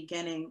something at the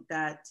beginning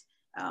that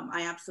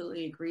I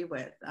absolutely agree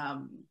with.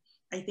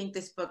 I think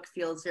this book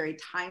feels very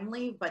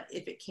timely, but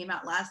if it came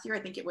out last year, I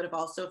think it would have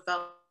also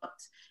felt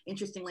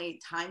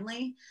interestingly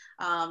timely.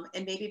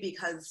 And maybe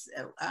because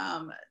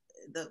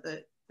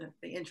the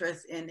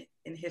interest in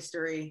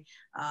history,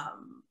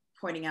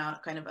 pointing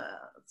out kind of a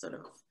sort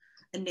of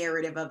a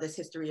narrative of this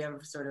history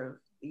of sort of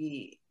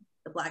the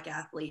Black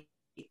athlete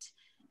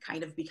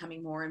kind of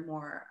becoming more and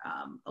more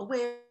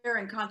aware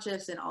and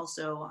conscious, and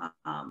also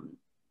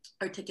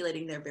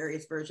articulating their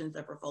various versions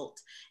of revolt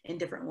in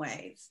different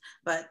ways.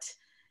 But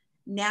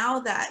now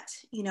that,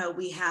 you know,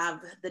 we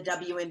have the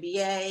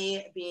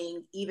WNBA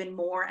being even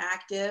more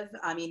active,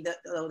 I mean,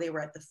 though they were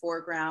at the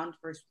foreground,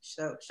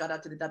 so shout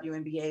out to the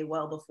WNBA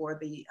well before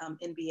the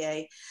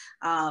NBA,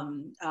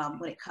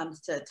 when it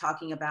comes to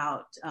talking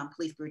about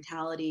police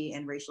brutality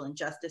and racial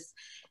injustice.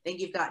 I think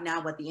you've got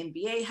now what the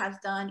NBA has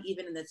done,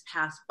 even in this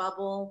past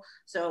bubble.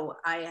 So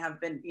I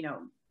have been, you know,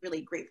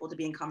 really grateful to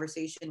be in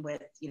conversation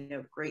with, you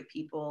know, great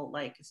people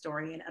like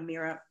historian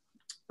Amira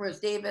Rose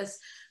Davis,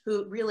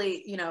 who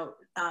really, you know,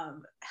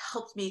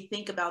 helped me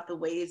think about the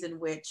ways in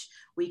which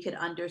we could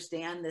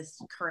understand this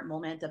current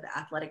moment of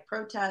athletic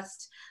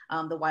protest,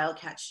 the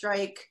Wildcat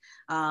strike,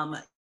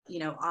 you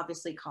know,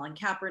 obviously Colin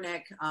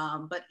Kaepernick,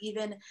 but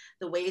even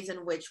the ways in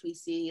which we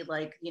see,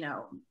 like, you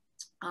know,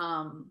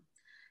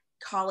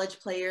 college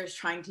players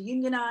trying to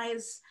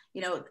unionize.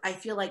 You know, I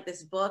feel like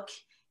this book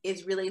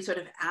is really sort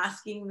of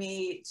asking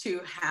me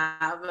to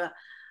have,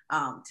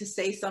 to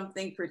say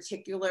something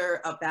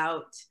particular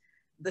about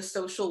the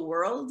social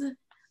world,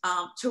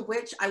 to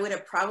which I would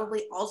have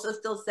probably also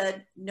still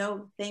said,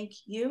 no, thank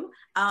you.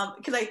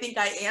 Because I think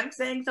I am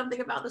saying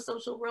something about the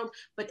social world,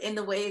 but in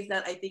the ways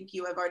that I think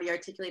you have already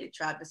articulated,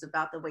 Travis,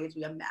 about the ways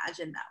we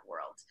imagine that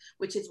world,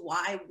 which is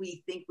why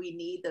we think we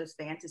need those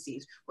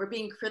fantasies. We're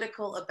being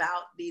critical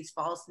about these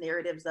false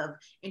narratives of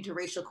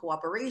interracial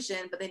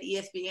cooperation, but then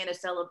ESPN is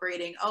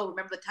celebrating, oh,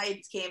 remember the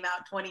Titans came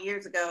out 20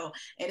 years ago,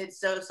 and it's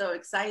so, so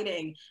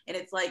exciting. And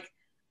it's like,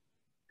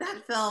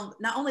 that film,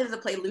 not only does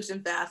it play loose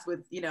and fast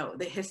with, you know,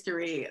 the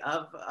history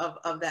of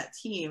that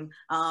team,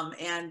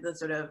 and the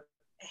sort of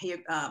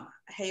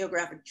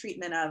hagiographic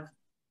treatment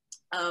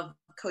of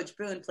Coach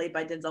Boone, played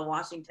by Denzel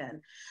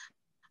Washington,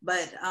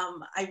 but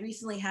I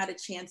recently had a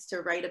chance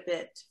to write a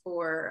bit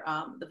for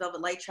the Velvet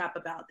Light Trap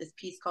about this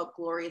piece called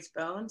Glorious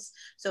Bones.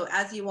 So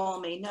as you all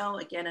may know,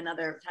 again,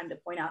 another time to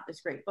point out this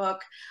great book.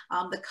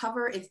 The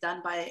cover is done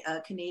by a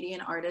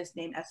Canadian artist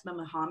named Esma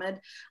Muhammad,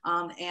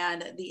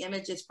 and the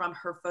image is from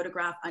her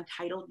photograph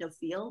Untitled No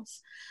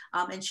Fields.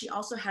 And she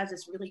also has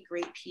this really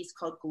great piece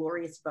called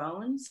Glorious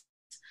Bones.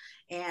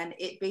 And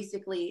it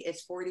basically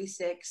is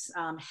 46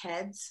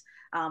 heads,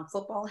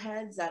 football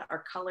heads that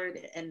are colored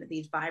in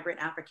these vibrant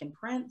African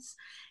prints.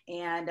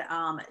 And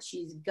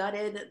she's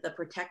gutted the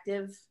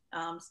protective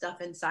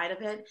stuff inside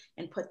of it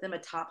and put them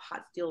atop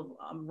hot steel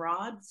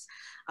rods.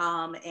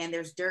 And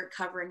there's dirt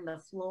covering the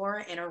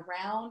floor, and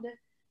around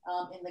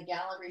in the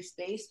gallery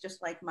space,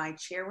 just like my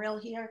chair rail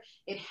here,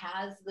 it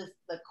has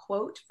the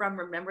quote from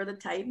Remember the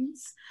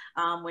Titans,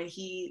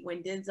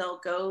 when Denzel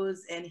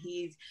goes and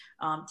he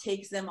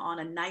takes them on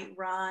a night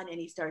run, and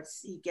he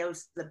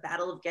goes to the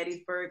Battle of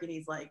Gettysburg, and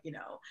he's like, you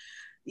know,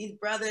 these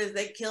brothers,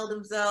 they killed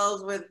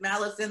themselves with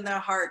malice in their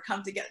heart,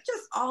 come together,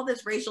 just all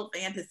this racial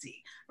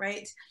fantasy,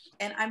 right?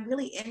 And I'm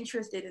really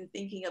interested in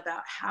thinking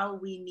about how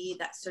we need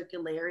that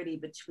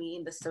circularity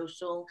between the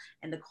social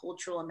and the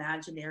cultural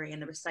imaginary,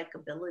 and the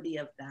recyclability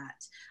of that,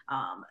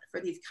 for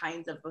these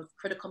kinds of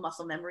critical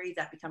muscle memories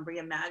that become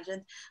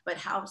reimagined, but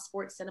how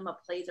sports cinema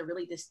plays a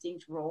really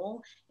distinct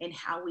role in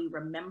how we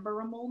remember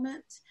a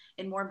moment,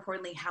 and more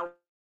importantly, how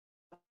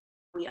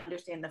we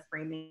understand the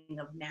framing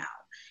of now.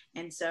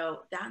 And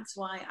so that's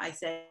why I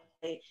say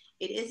it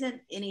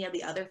isn't any of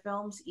the other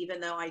films, even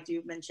though I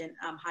do mention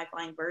High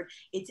Flying Bird.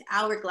 It's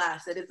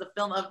Hourglass that is the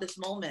film of this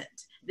moment.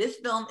 This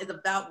film is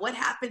about what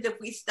happens if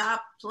we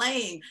stop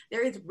playing.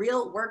 There is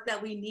real work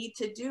that we need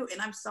to do.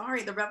 And I'm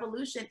sorry, the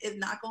revolution is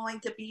not going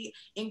to be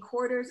in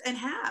quarters and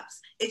halves.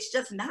 It's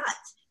just not.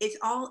 It's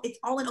all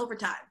in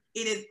overtime.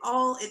 It's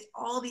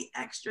all the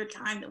extra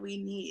time that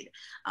we need.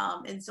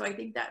 And so I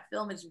think that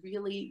film is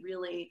really,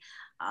 really,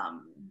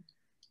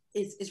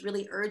 is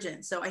really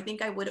urgent. So I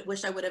think I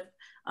wish I would have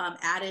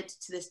added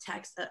to this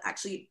text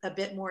actually a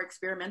bit more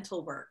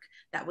experimental work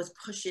that was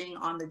pushing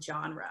on the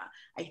genre.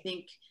 I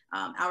think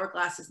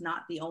Hourglass is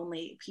not the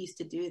only piece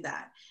to do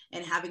that.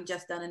 And having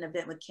just done an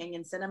event with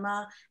Kenyan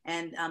Cinema,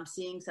 and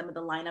seeing some of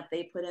the lineup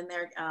they put in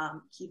there,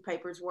 Keith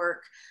Piper's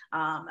work,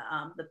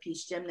 the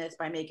piece Gymnast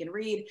by Megan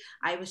Reed,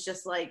 I was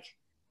just like,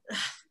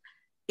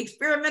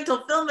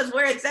 experimental film is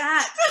where it's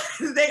at.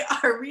 They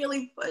are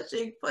really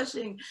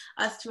pushing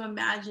us to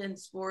imagine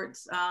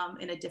sports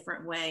in a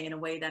different way, in a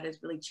way that is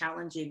really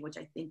challenging, which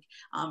I think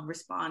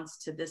responds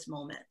to this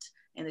moment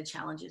and the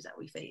challenges that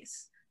we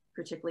face,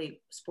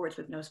 particularly sports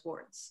with no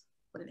sports.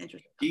 What an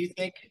interesting. Do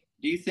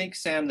you think,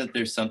 Sam, that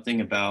there's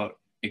something about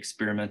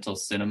experimental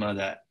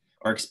cinema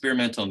or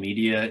experimental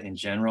media in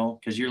general?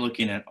 Because you're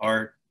looking at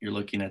art, you're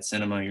looking at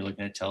cinema, you're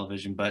looking at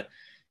television, but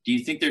do you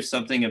think there's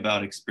something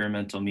about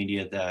experimental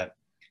media that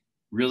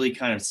really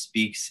kind of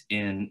speaks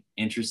in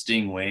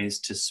interesting ways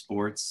to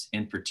sports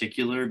in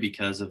particular,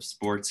 because of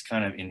sports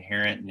kind of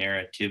inherent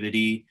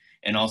narrativity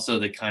and also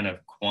the kind of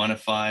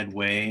quantified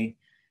way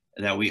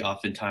that we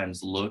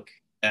oftentimes look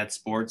at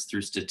sports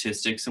through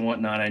statistics and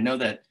whatnot? I know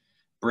that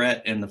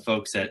Brett and the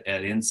folks at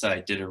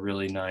Insight did a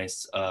really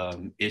nice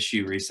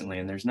issue recently,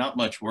 and there's not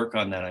much work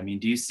on that. I mean,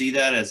 do you see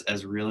that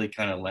as really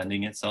kind of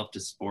lending itself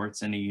to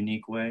sports in a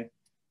unique way?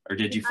 Or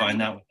did you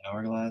find that with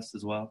Hourglass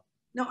as well?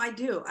 No, I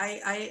do.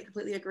 I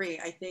completely agree.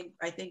 I think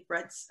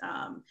Brett's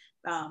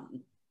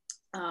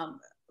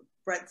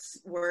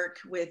work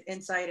with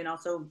Insight, and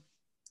also,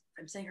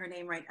 I'm saying her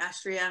name right,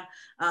 Astria,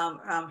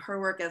 her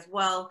work as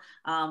well,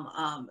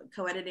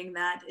 co-editing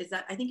that, is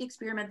that I think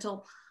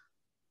experimental,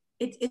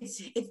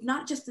 it's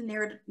not just the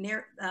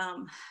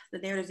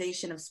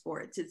narrativization of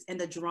sports, it's in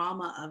the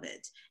drama of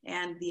it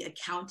and the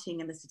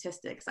accounting and the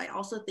statistics. I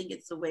also think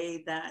it's the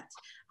way that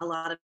a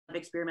lot of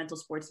experimental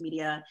sports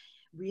media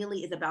really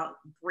is about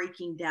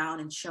breaking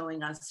down and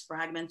showing us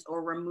fragments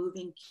or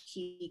removing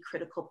key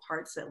critical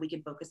parts so that we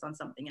can focus on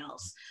something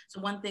else. So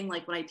one thing,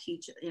 like when I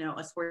teach,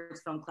 a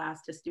sports film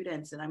class to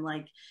students, and I'm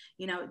like,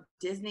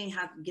 Disney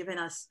has given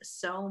us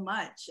so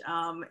much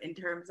in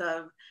terms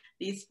of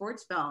these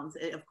sports films.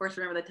 Of course,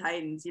 Remember the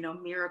Titans,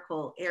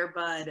 Miracle, Air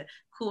Bud,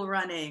 Cool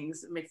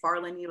Runnings,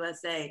 McFarlane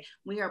USA.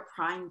 We are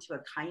primed to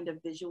a kind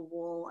of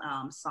visual,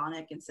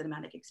 sonic, and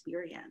cinematic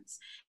experience.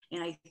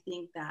 And I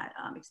think that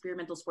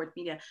experimental sports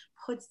media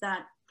puts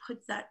that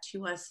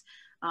to us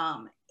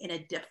in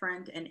a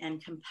different and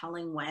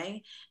compelling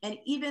way. And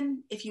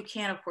even if you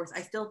can, of course,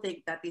 I still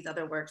think that these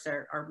other works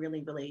are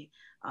really, really,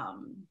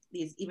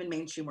 these even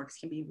mainstream works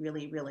can be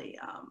really, really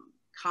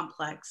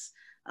complex,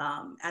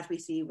 as we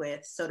see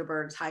with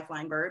Soderbergh's High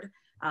Flying Bird,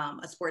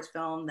 a sports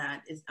film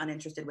that is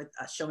uninterested with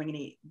showing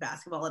any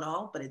basketball at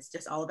all, but it's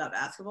just all about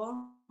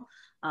basketball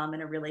in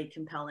a really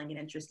compelling and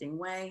interesting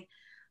way.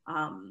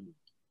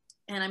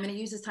 And I'm going to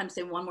use this time to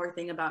say one more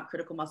thing about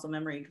critical muscle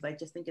memory, because I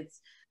just think it's,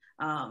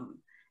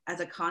 as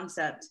a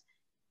concept,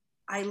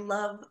 I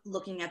love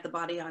looking at the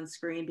body on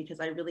screen, because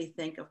I really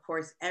think, of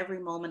course, every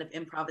moment of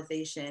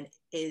improvisation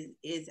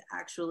is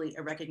actually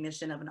a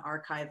recognition of an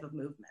archive of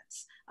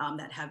movements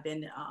that have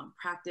been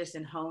practiced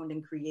and honed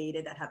and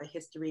created, that have a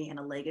history and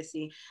a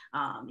legacy.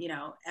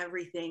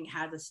 Everything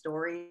has a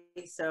story.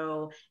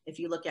 So if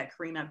you look at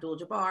Kareem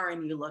Abdul-Jabbar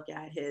and you look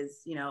at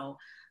his,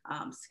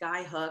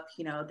 sky hook,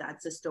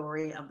 that's a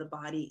story of the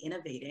body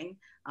innovating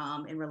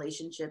in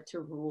relationship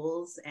to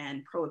rules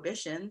and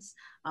prohibitions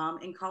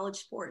in college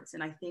sports.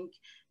 And I think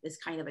this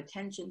kind of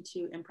attention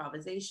to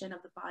improvisation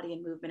of the body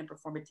and movement and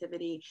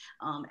performativity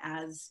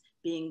as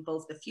being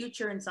both the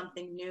future and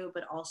something new,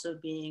 but also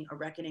being a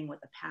reckoning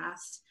with the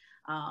past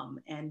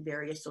and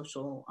various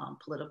social,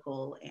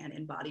 political, and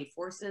embodied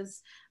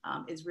forces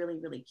is really,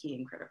 really key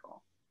and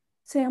critical.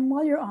 Sam,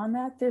 while you're on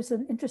that, there's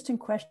an interesting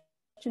question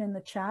in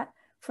the chat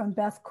from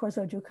Beth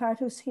Corzo-Ducart,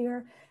 who's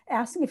here,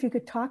 asking if you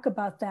could talk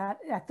about that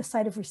at the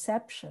site of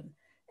reception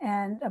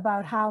and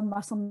about how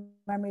muscle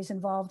memory is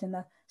involved in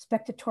the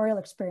spectatorial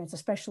experience,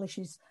 especially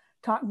she's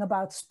talking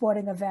about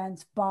sporting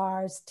events,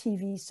 bars,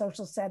 TV,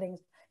 social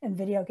settings, and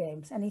video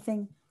games.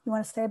 Anything you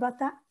want to say about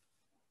that?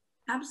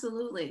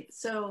 Absolutely.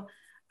 So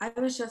I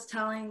was just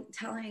telling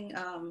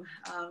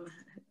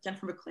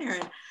Jennifer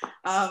McLaren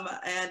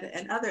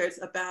and others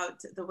about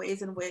the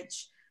ways in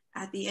which,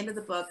 at the end of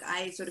the book,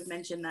 I sort of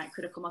mentioned that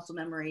critical muscle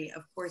memory,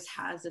 of course,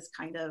 has this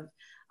kind of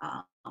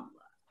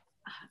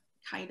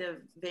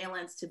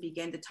valence to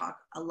begin to talk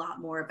a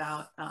lot more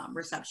about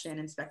reception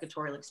and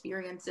spectatorial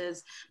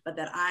experiences, but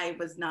that I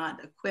was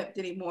not equipped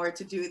anymore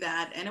to do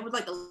that. And it was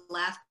like the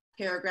last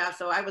paragraph.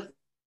 So I was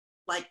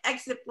like,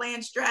 exit plan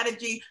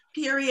strategy,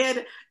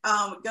 period.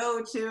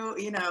 Go to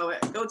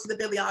the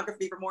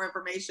bibliography for more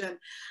information,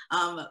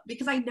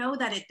 because I know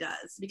that it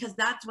does, because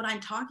that's what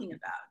I'm talking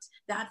about.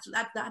 That's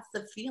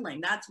the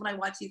feeling. That's when I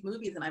watch these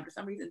movies and for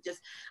some reason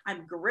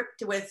I'm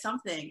gripped with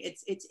something.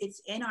 It's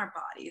in our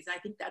bodies. And I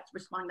think that's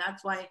responding.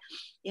 That's why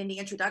in the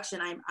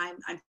introduction I'm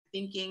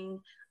thinking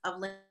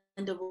of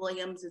Linda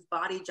Williams's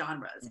body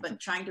genres, but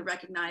trying to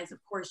recognize, of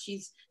course,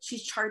 she's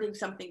charting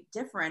something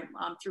different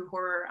through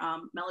horror,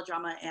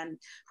 melodrama, and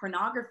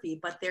pornography.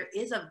 But there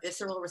is a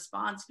visceral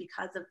response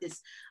because of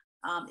this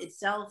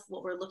itself.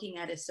 What we're looking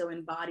at is so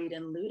embodied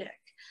and ludic,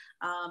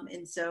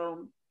 and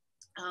so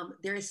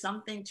there is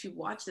something to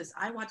watch this.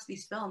 I watch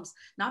these films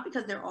not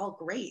because they're all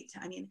great.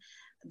 I mean,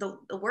 the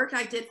work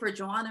I did for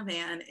Joanna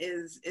Man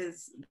is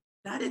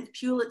that is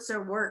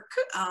Pulitzer work.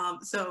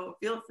 So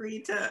feel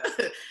free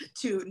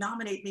to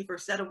nominate me for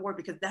said award,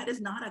 because that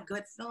is not a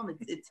good film.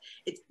 It's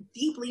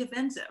deeply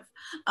offensive.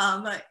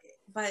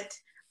 But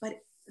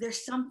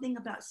there's something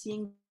about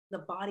seeing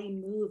the body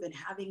move and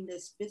having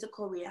this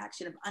physical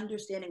reaction of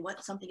understanding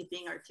what something is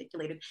being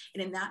articulated.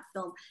 And in that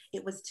film,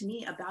 it was, to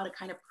me, about a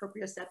kind of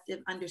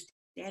proprioceptive understanding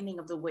understanding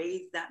of the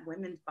ways that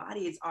women's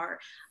bodies are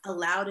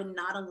allowed and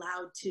not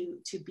allowed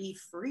to be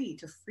free,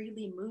 to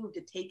freely move,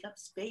 to take up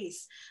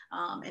space,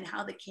 and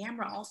how the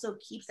camera also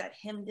keeps that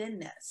hemmed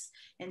inness.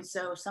 And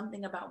so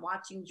something about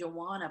watching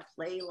Joanna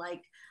play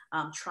like,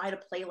 try to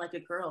play like a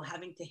girl,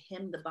 having to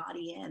hem the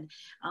body in,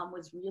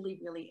 was really,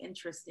 really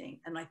interesting.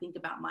 And I think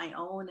about my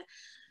own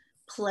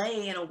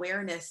play and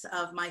awareness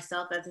of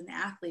myself as an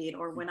athlete,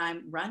 or when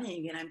I'm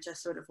running and I'm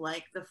just sort of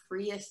like the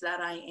freest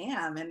that I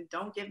am, and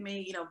don't give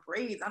me, you know,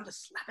 braids, I'm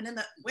just slapping in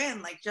the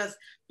wind, like just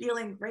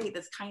feeling great,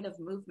 this kind of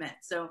movement.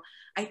 So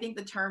I think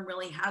the term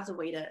really has a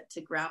way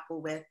to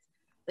grapple with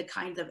the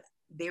kinds of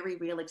very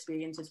real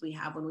experiences we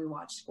have when we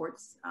watch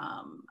sports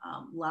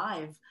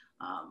live,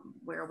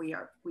 where we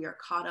are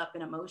caught up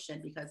in emotion,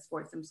 because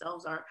sports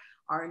themselves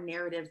are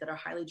narratives that are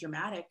highly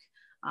dramatic,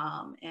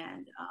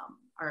 and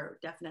are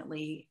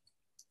definitely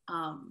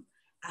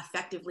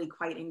effectively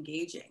quite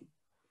engaging.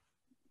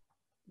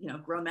 You know,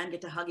 grown men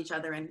get to hug each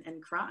other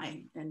and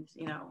cry, and,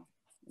 you know,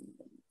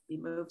 be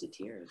moved to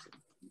tears.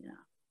 Yeah.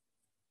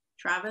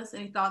 Travis,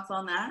 any thoughts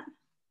on that?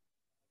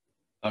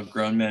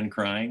 Grown men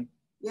crying?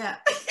 Yeah,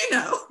 you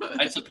know.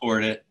 I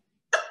support it.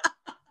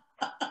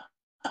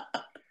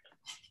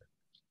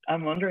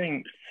 I'm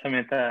wondering,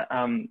 Samantha,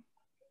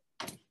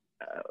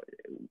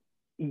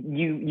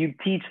 you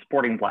teach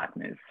sporting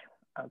blackness,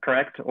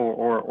 correct?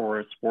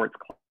 Or sports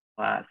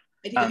class.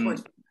 I teach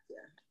sports. Yeah.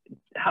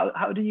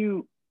 How do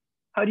you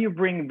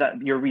bring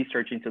your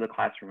research into the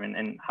classroom,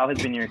 and how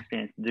has been your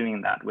experience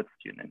doing that with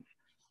students?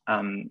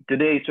 Do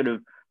they sort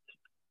of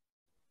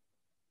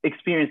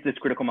experience this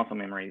critical muscle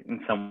memory in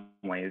some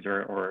ways,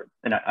 or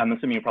and I'm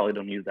assuming you probably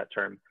don't use that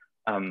term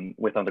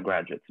with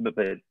undergraduates, but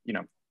you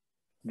know,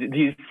 do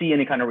you see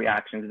any kind of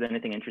reactions? Is there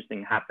anything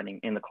interesting happening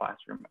in the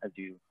classroom as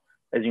you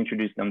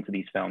introduce them to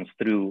these films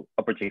through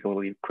a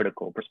particularly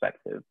critical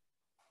perspective?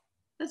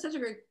 That's such a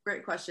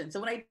great question. So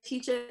when I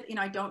teach it, you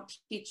know, I don't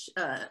teach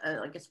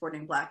like a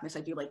sporting blackness.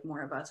 I do like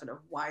more of a sort of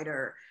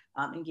wider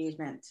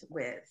engagement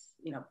with,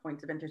 you know,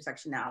 points of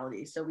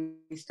intersectionality. So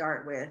we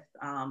start with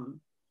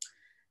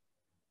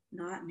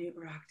not Newt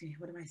Rockney.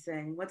 What am I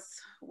saying?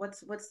 What's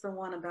the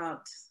one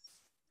about?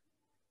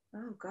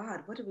 Oh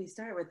God, what did we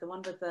start with? The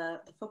one with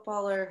the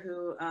footballer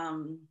who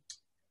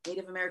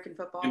Native American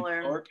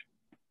footballer.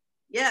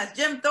 Yes,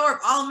 Jim Thorpe,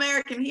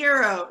 All-American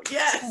hero.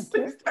 Yes,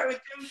 we start with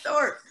Jim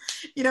Thorpe.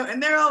 You know,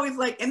 and they're always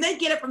like, and they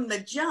get it from the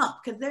jump,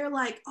 because they're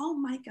like, oh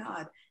my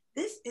God,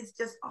 this is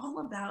just all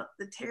about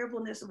the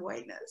terribleness of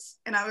whiteness.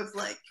 And I was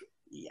like,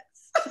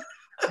 yes.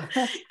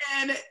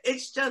 And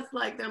it's just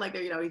like, they're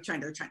you know,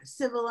 they're trying to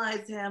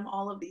civilize him,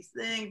 all of these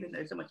things, and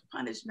there's so much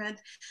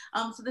punishment.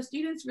 So the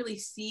students really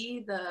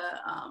see the,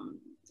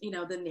 you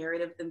know, the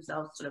narrative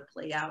themselves sort of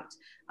play out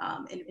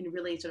in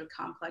really sort of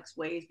complex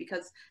ways,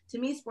 because to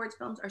me, sports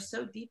films are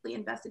so deeply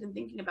invested in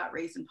thinking about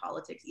race and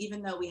politics,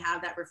 even though we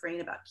have that refrain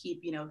about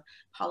keep, you know,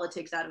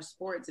 politics out of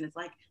sports. And it's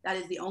like, that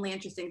is the only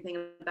interesting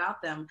thing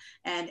about them.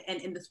 And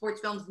in the sports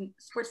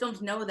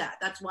films know that.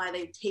 That's why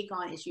they take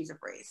on issues of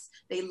race.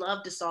 They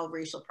love to solve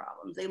racial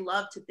problems. They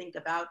love to think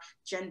about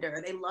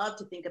gender. They love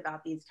to think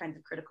about these kinds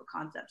of critical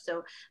concepts.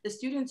 So the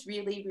students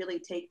really, really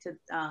take to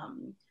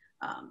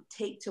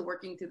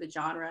working through the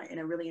genre in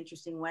a really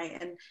interesting way.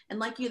 And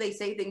like you, they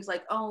say things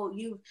like, oh,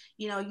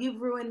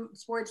 you've ruined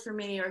sports for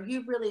me, or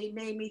you've really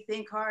made me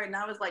think hard. And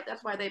I was like,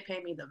 that's why they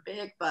pay me the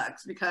big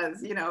bucks,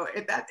 because, you know,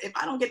 if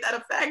I don't get that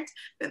effect,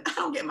 then I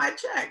don't get my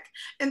check.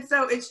 And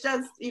so it's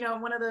just, you know,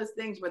 one of those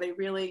things where they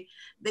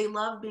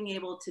love being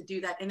able to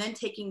do that, and then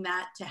taking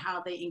that to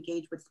how they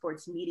engage with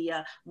sports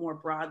media more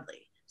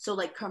broadly. So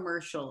like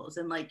commercials,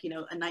 and like, you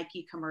know, a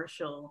Nike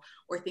commercial,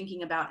 or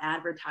thinking about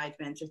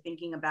advertisements, or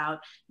thinking about,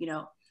 you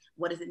know,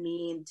 what does it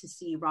mean to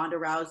see Ronda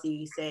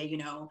Rousey say, you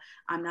know,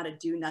 I'm not a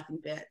do nothing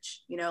bitch,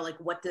 you know, like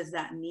what does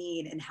that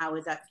mean? And how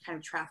is that kind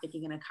of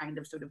trafficking in a kind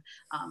of sort of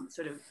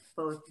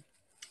both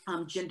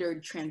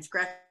gendered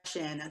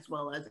transgression, as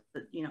well as,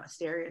 you know, a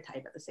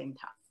stereotype at the same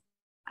time.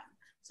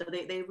 So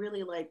they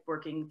really like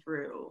working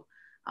through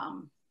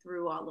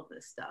all of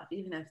this stuff,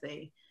 even if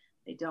they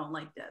don't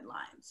like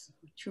deadlines,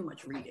 too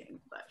much reading,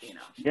 but, you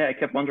know. Yeah, I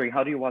kept wondering,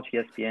 how do you watch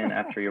ESPN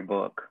after your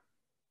book,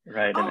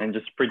 right? And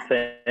just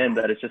pretend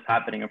that it's just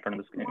happening in front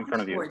of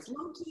you.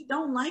 Low-key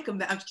don't like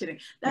them. I'm just kidding.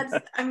 That's,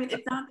 I mean,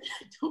 it's not that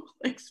I don't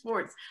like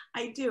sports.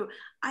 I do.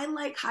 I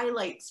like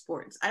highlight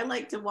sports. I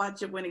like to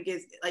watch it when it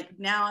gets, like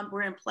now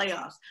we're in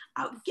playoffs.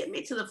 Get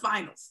me to the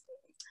finals.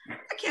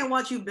 I can't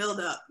watch you build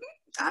up.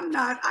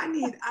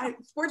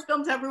 Sports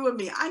films have ruined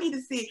me. I need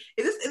to see,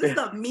 is this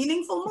a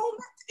meaningful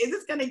moment? Is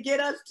this going to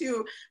get us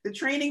to the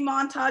training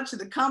montage, to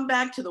the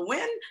comeback, to the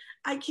win?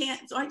 I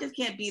just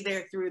can't be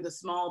there through the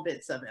small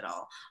bits of it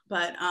all.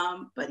 But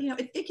you know,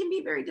 it can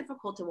be very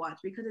difficult to watch,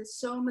 because it's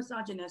so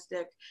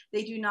misogynistic.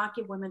 They do not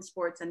give women's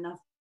sports enough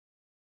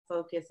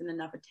focus and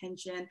enough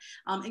attention.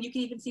 And you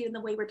can even see it in the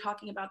way we're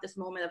talking about this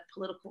moment of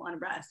political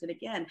unrest. And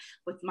again,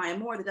 with Maya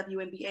Moore, the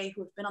WNBA,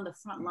 who have been on the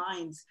front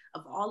lines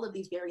of all of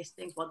these various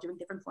things while doing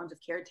different forms of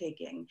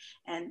caretaking.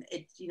 And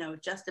it's, you know,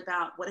 just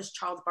about what does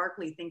Charles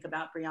Barkley think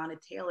about Breonna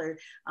Taylor's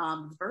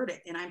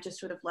verdict? And I'm just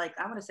sort of like,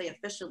 I want to say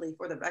officially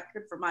for the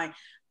record, for my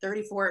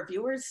 34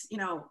 viewers, you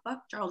know,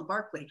 fuck Charles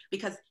Barkley,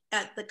 because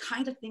at the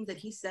kind of things that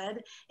he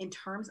said in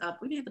terms of,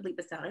 we may have to bleep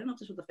this out. I don't know if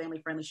this was a family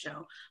friendly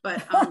show,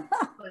 but,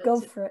 go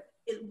for it.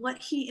 What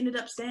he ended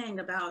up saying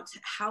about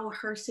how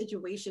her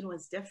situation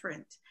was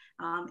different.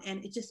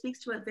 And it just speaks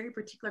to a very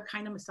particular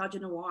kind of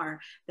misogynoir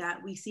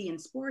that we see in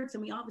sports,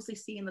 and we obviously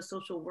see in the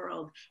social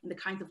world, and the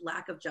kinds of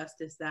lack of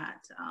justice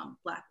that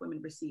Black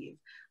women receive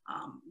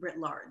writ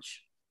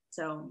large.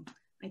 So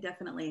I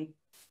definitely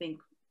think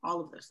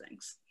all of those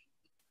things.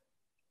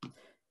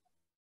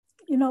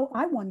 You know,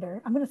 I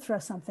wonder, I'm going to throw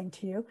something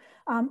to you.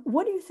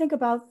 What do you think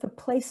about the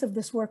place of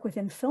this work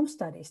within film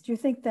studies? Do you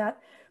think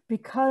that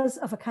because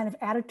of a kind of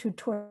attitude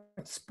towards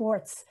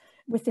sports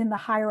within the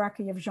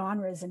hierarchy of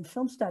genres in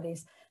film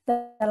studies,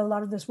 that a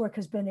lot of this work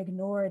has been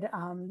ignored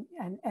and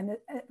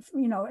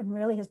you know, and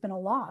really has been a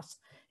loss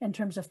in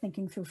terms of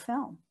thinking through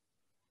film?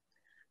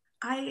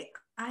 I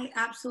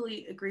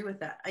absolutely agree with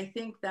that. I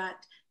think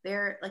that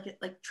there,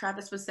 like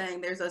Travis was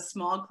saying, there's a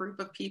small group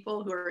of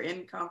people who are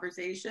in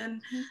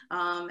conversation.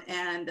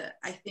 And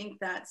I think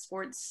that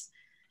sports,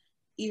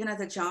 even as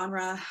a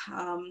genre,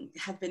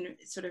 have been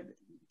sort of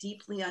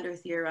deeply under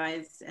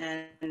theorized,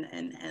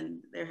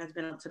 and there has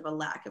been sort of a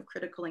lack of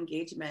critical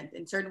engagement.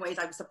 In certain ways,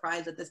 I was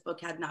surprised that this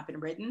book had not been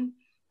written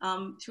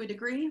to a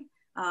degree.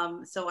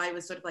 So I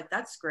was sort of like,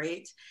 that's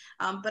great.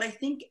 But I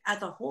think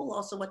as a whole,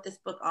 also what this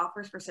book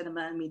offers for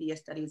cinema and media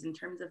studies in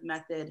terms of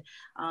method,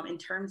 in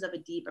terms of a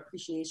deep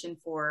appreciation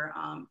for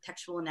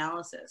textual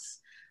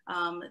analysis.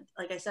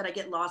 Like I said, I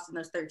get lost in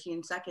those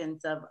 13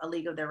 seconds of A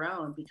League of Their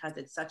Own because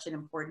it's such an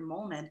important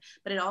moment,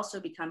 but it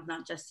also becomes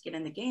not just skin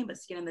in the game, but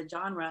skin in the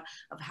genre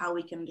of how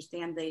we can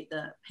understand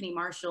the Penny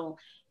Marshall,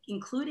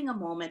 including a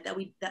moment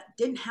that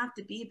didn't have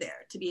to be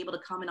there to be able to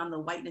comment on the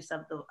whiteness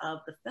of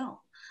the film,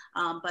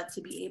 but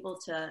to be able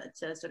to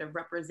sort of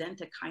represent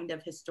a kind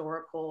of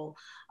historical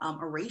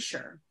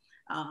erasure.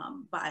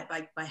 By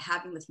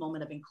having this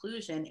moment of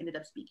inclusion, ended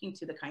up speaking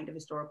to the kind of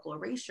historical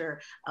erasure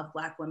of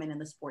Black women in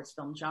the sports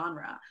film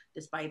genre,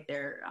 despite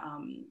their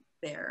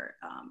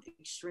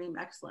extreme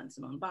excellence.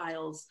 Simone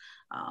Biles,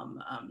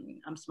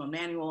 Simone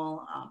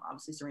Manuel,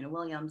 obviously Serena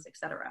Williams,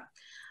 etc.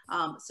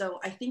 So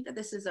I think that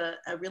this is a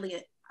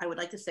really, I would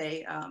like to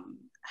say,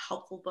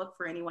 helpful book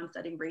for anyone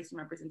studying race and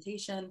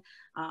representation.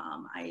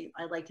 I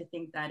like to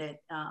think that it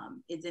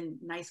is in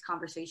nice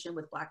conversation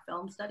with Black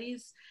film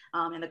studies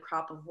and the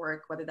crop of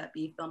work, whether that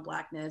be Film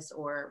Blackness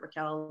or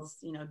Raquel's,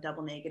 you know,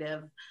 Double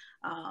Negative,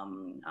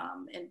 and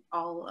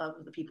all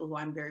of the people who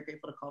I'm very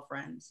grateful to call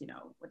friends, you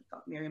know, what do you call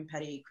it? Miriam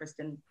Petty,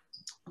 Kristen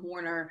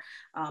Warner,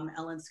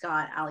 Ellen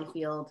Scott, Allie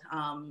Field,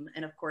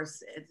 and of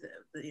course, it's,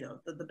 you know,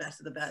 the best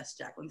of the best,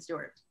 Jacqueline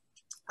Stewart.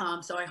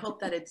 So I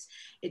hope that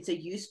it's a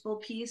useful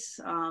piece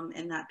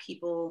and that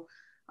people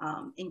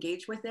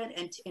engage with it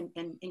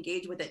and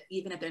engage with it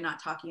even if they're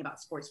not talking about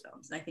sports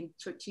films. And I think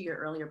to your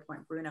earlier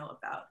point, Bruno,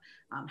 about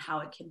how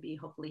it can be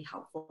hopefully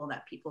helpful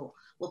that people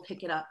will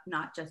pick it up,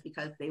 not just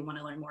because they want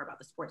to learn more about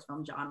the sports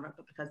film genre,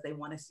 but because they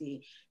want to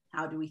see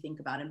how do we think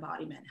about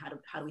embodiment, how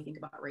do we think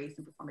about race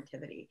and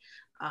performativity,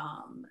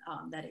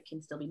 that it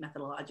can still be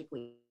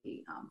methodologically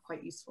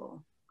quite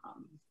useful.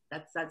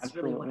 That's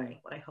Absolutely. Really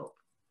what I hope.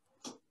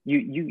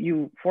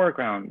 You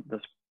foreground the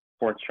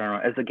sports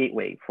genre as a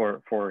gateway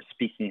for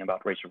speaking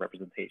about racial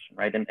representation,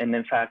 right? And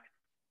in fact,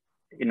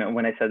 you know,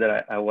 when I said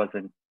that I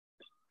wasn't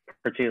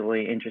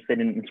particularly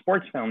interested in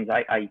sports films,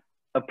 I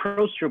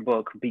approached your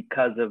book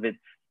because of its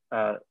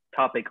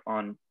topic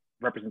on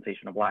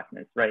representation of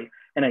Blackness, right?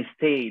 And I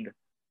stayed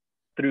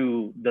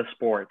through the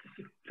sports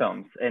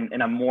films,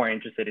 and I'm more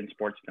interested in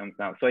sports films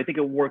now. So I think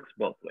it works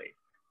both ways,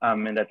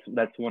 and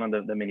that's one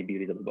of the many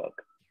beauties of the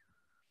book.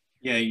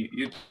 Yeah,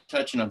 you're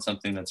touching on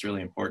something that's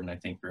really important, I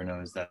think,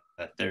 Bruno, is that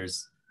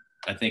there's,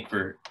 I think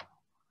for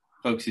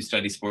folks who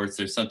study sports,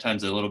 there's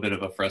sometimes a little bit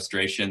of a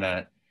frustration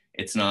that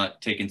it's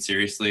not taken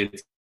seriously.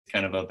 It's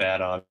kind of a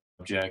bad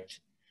object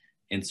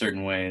in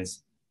certain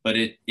ways, but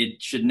it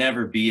should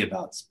never be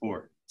about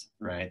sport,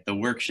 right? The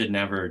work should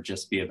never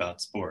just be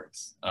about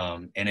sports.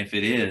 And if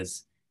it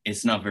is,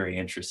 it's not very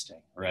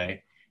interesting,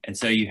 right? And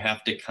so you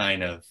have to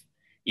kind of,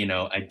 you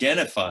know,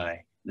 identify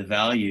the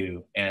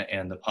value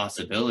and the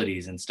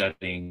possibilities in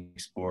studying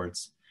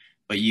sports,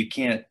 but you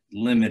can't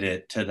limit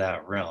it to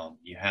that realm.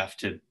 You have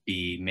to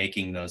be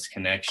making those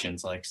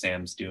connections like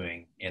Sam's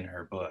doing in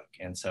her book.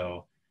 And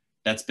so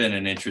that's been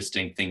an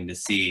interesting thing to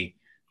see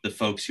the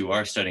folks who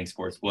are studying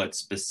sports, what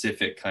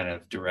specific kind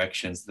of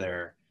directions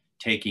they're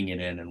taking it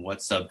in and what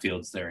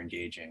subfields they're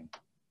engaging.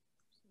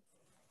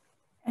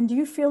 And do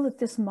you feel at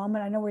this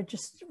moment, I know we're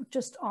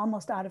just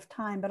almost out of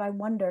time, but I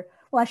wonder,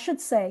 well, I should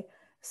say,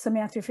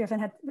 Samantha, if you haven't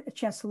had a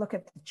chance to look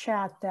at the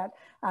chat, that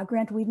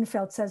Grant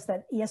Wiedenfeld says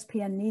that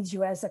ESPN needs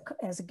you as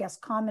a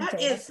guest commentator.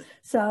 That is,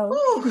 so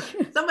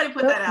somebody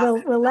put that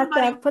out. We'll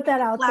put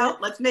that out there.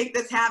 Let's make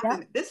this happen.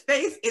 Yep. This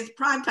space is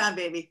primetime,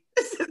 baby.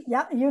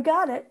 Yeah, you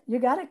got it. You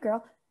got it,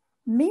 girl.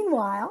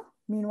 Meanwhile,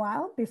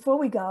 before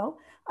we go,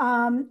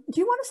 do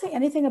you want to say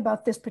anything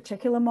about this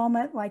particular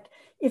moment? Like,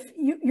 if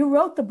you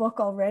wrote the book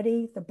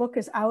already, the book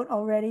is out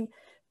already,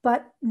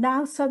 but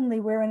now suddenly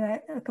we're in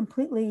a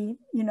completely,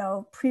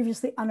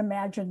 previously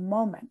unimagined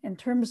moment in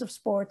terms of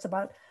sports,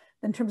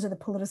 in terms of the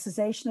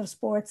politicization of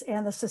sports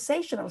and the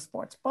cessation of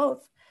sports,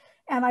 both.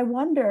 And I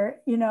wonder,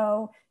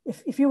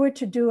 if you were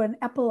to do an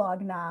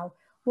epilogue now,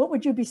 what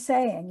would you be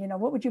saying?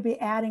 What would you be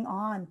adding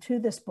on to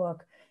this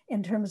book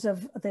in terms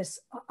of this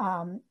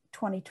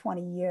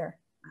 2020 year?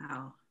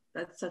 Wow,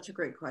 that's such a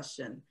great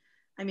question.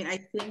 I mean, I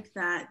think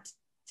that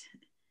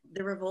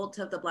the revolt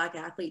of the Black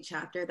athlete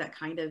chapter, that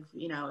kind of,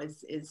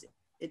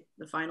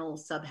 the final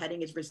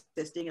subheading is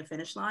resisting a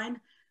finish line.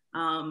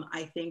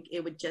 I think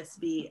it would just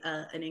be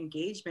an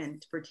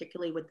engagement,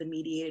 particularly with the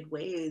mediated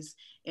ways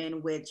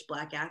in which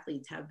Black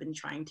athletes have been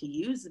trying to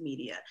use the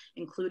media,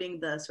 including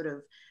the sort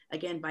of,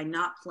 again, by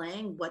not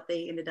playing, what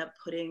they ended up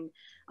putting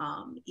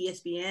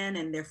ESPN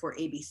and therefore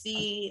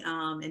ABC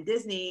and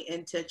Disney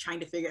into trying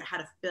to figure out how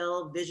to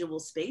fill visual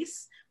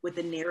space with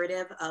the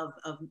narrative of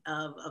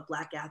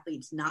Black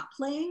athletes not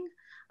playing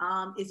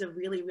is a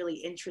really, really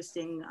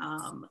interesting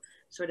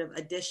sort of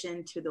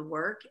addition to the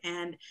work.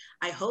 And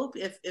I hope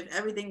if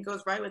everything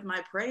goes right with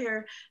my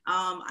prayer,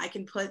 I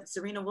can put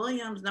Serena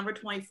Williams, number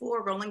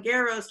 24, Roland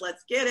Garros,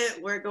 let's get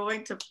it. We're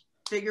going to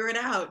figure it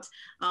out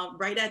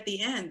right at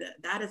the end.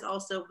 That is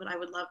also what I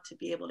would love to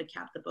be able to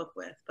cap the book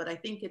with. But I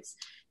think it's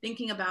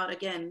thinking about,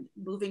 again,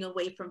 moving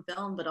away from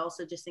film, but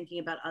also just thinking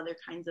about other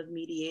kinds of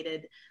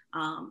mediated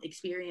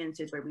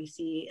experiences where we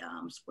see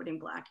sporting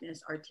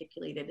Blackness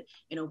articulated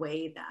in a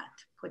way that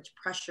puts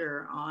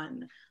pressure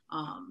on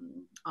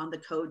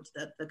the codes,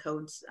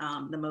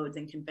 the modes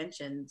and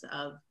conventions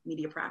of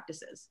media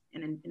practices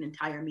and an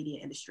entire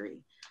media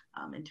industry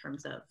in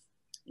terms of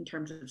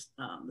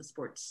the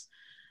sports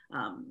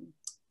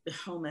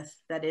behemoth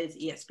that is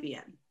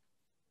ESPN.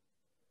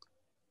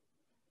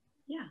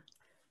 Yeah.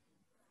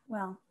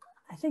 Well,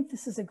 I think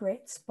this is a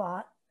great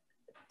spot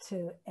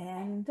to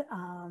end.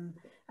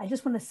 I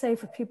just want to say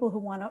for people who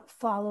want to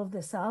follow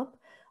this up,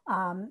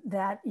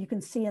 that you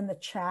can see in the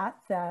chat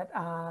that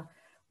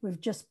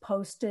we've just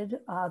posted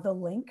the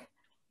link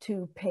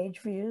to page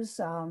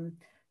views.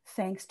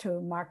 Thanks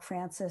to Mark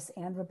Francis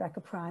and Rebecca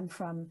Prime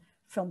from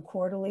Film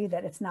Quarterly,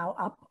 that it's now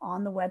up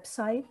on the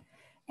website.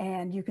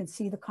 And you can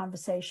see the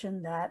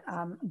conversation that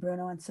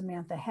Bruno and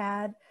Samantha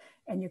had.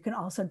 And you can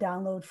also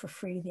download for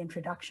free the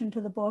introduction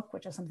to the book,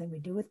 which is something we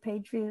do with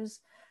page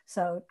views.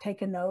 So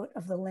take a note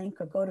of the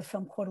link or go to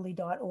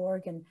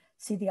filmquarterly.org and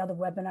see the other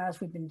webinars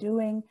we've been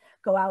doing.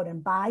 Go out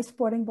and buy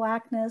Sporting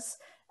Blackness,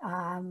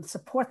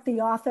 support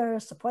the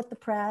author, support the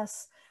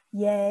press,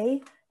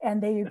 yay.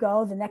 And there you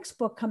go, the next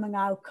book coming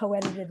out,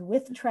 co-edited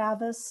with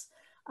Travis.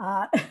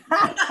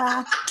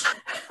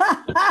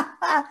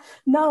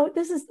 No,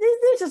 there's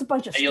just a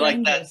bunch of strangers. You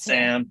like that,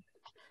 Sam?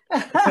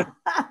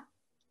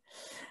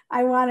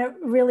 I want to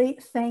really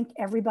thank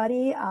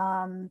everybody.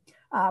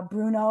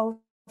 Bruno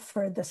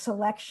for the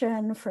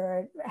selection,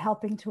 for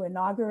helping to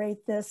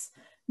inaugurate this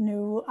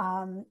new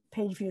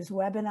Page Views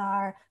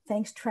webinar.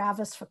 Thanks,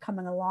 Travis, for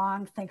coming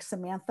along. Thanks,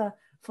 Samantha,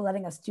 for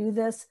letting us do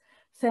this.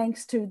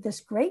 Thanks to this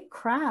great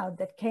crowd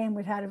that came.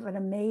 We've had an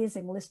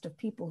amazing list of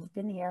people who've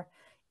been here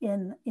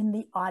in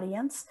the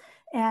audience.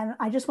 And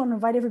I just want to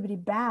invite everybody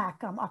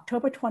back.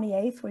 October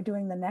 28th, we're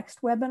doing the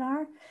next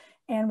webinar,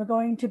 and we're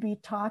going to be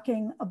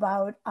talking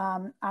about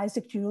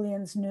Isaac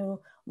Julian's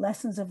new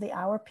Lessons of the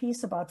Hour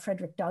piece about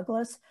Frederick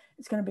Douglass.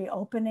 It's going to be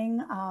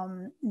opening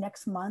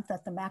next month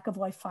at the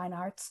McAvoy Fine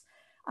Arts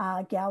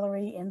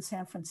Gallery in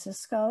San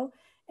Francisco.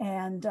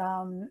 And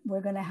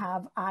we're going to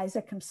have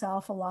Isaac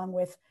himself, along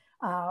with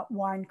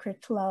Warren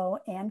Critchlow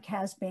and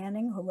Kaz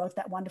Banning, who wrote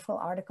that wonderful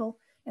article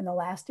in the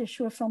last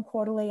issue of Film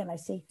Quarterly. And I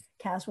see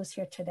Kaz was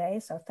here today,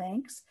 so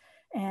thanks.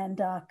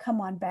 And come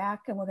on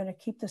back, and we're going to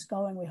keep this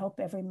going. We hope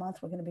every month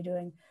we're going to be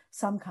doing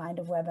some kind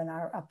of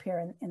webinar up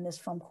here in this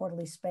Film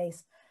Quarterly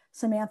space.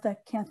 Samantha,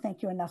 can't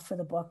thank you enough for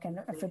the book and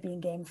for being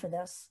game for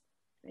this.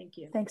 Thank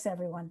you. Thanks,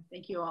 everyone.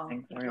 Thank you all.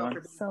 Thanks, Thank you all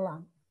for being so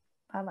long.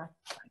 Bye-bye.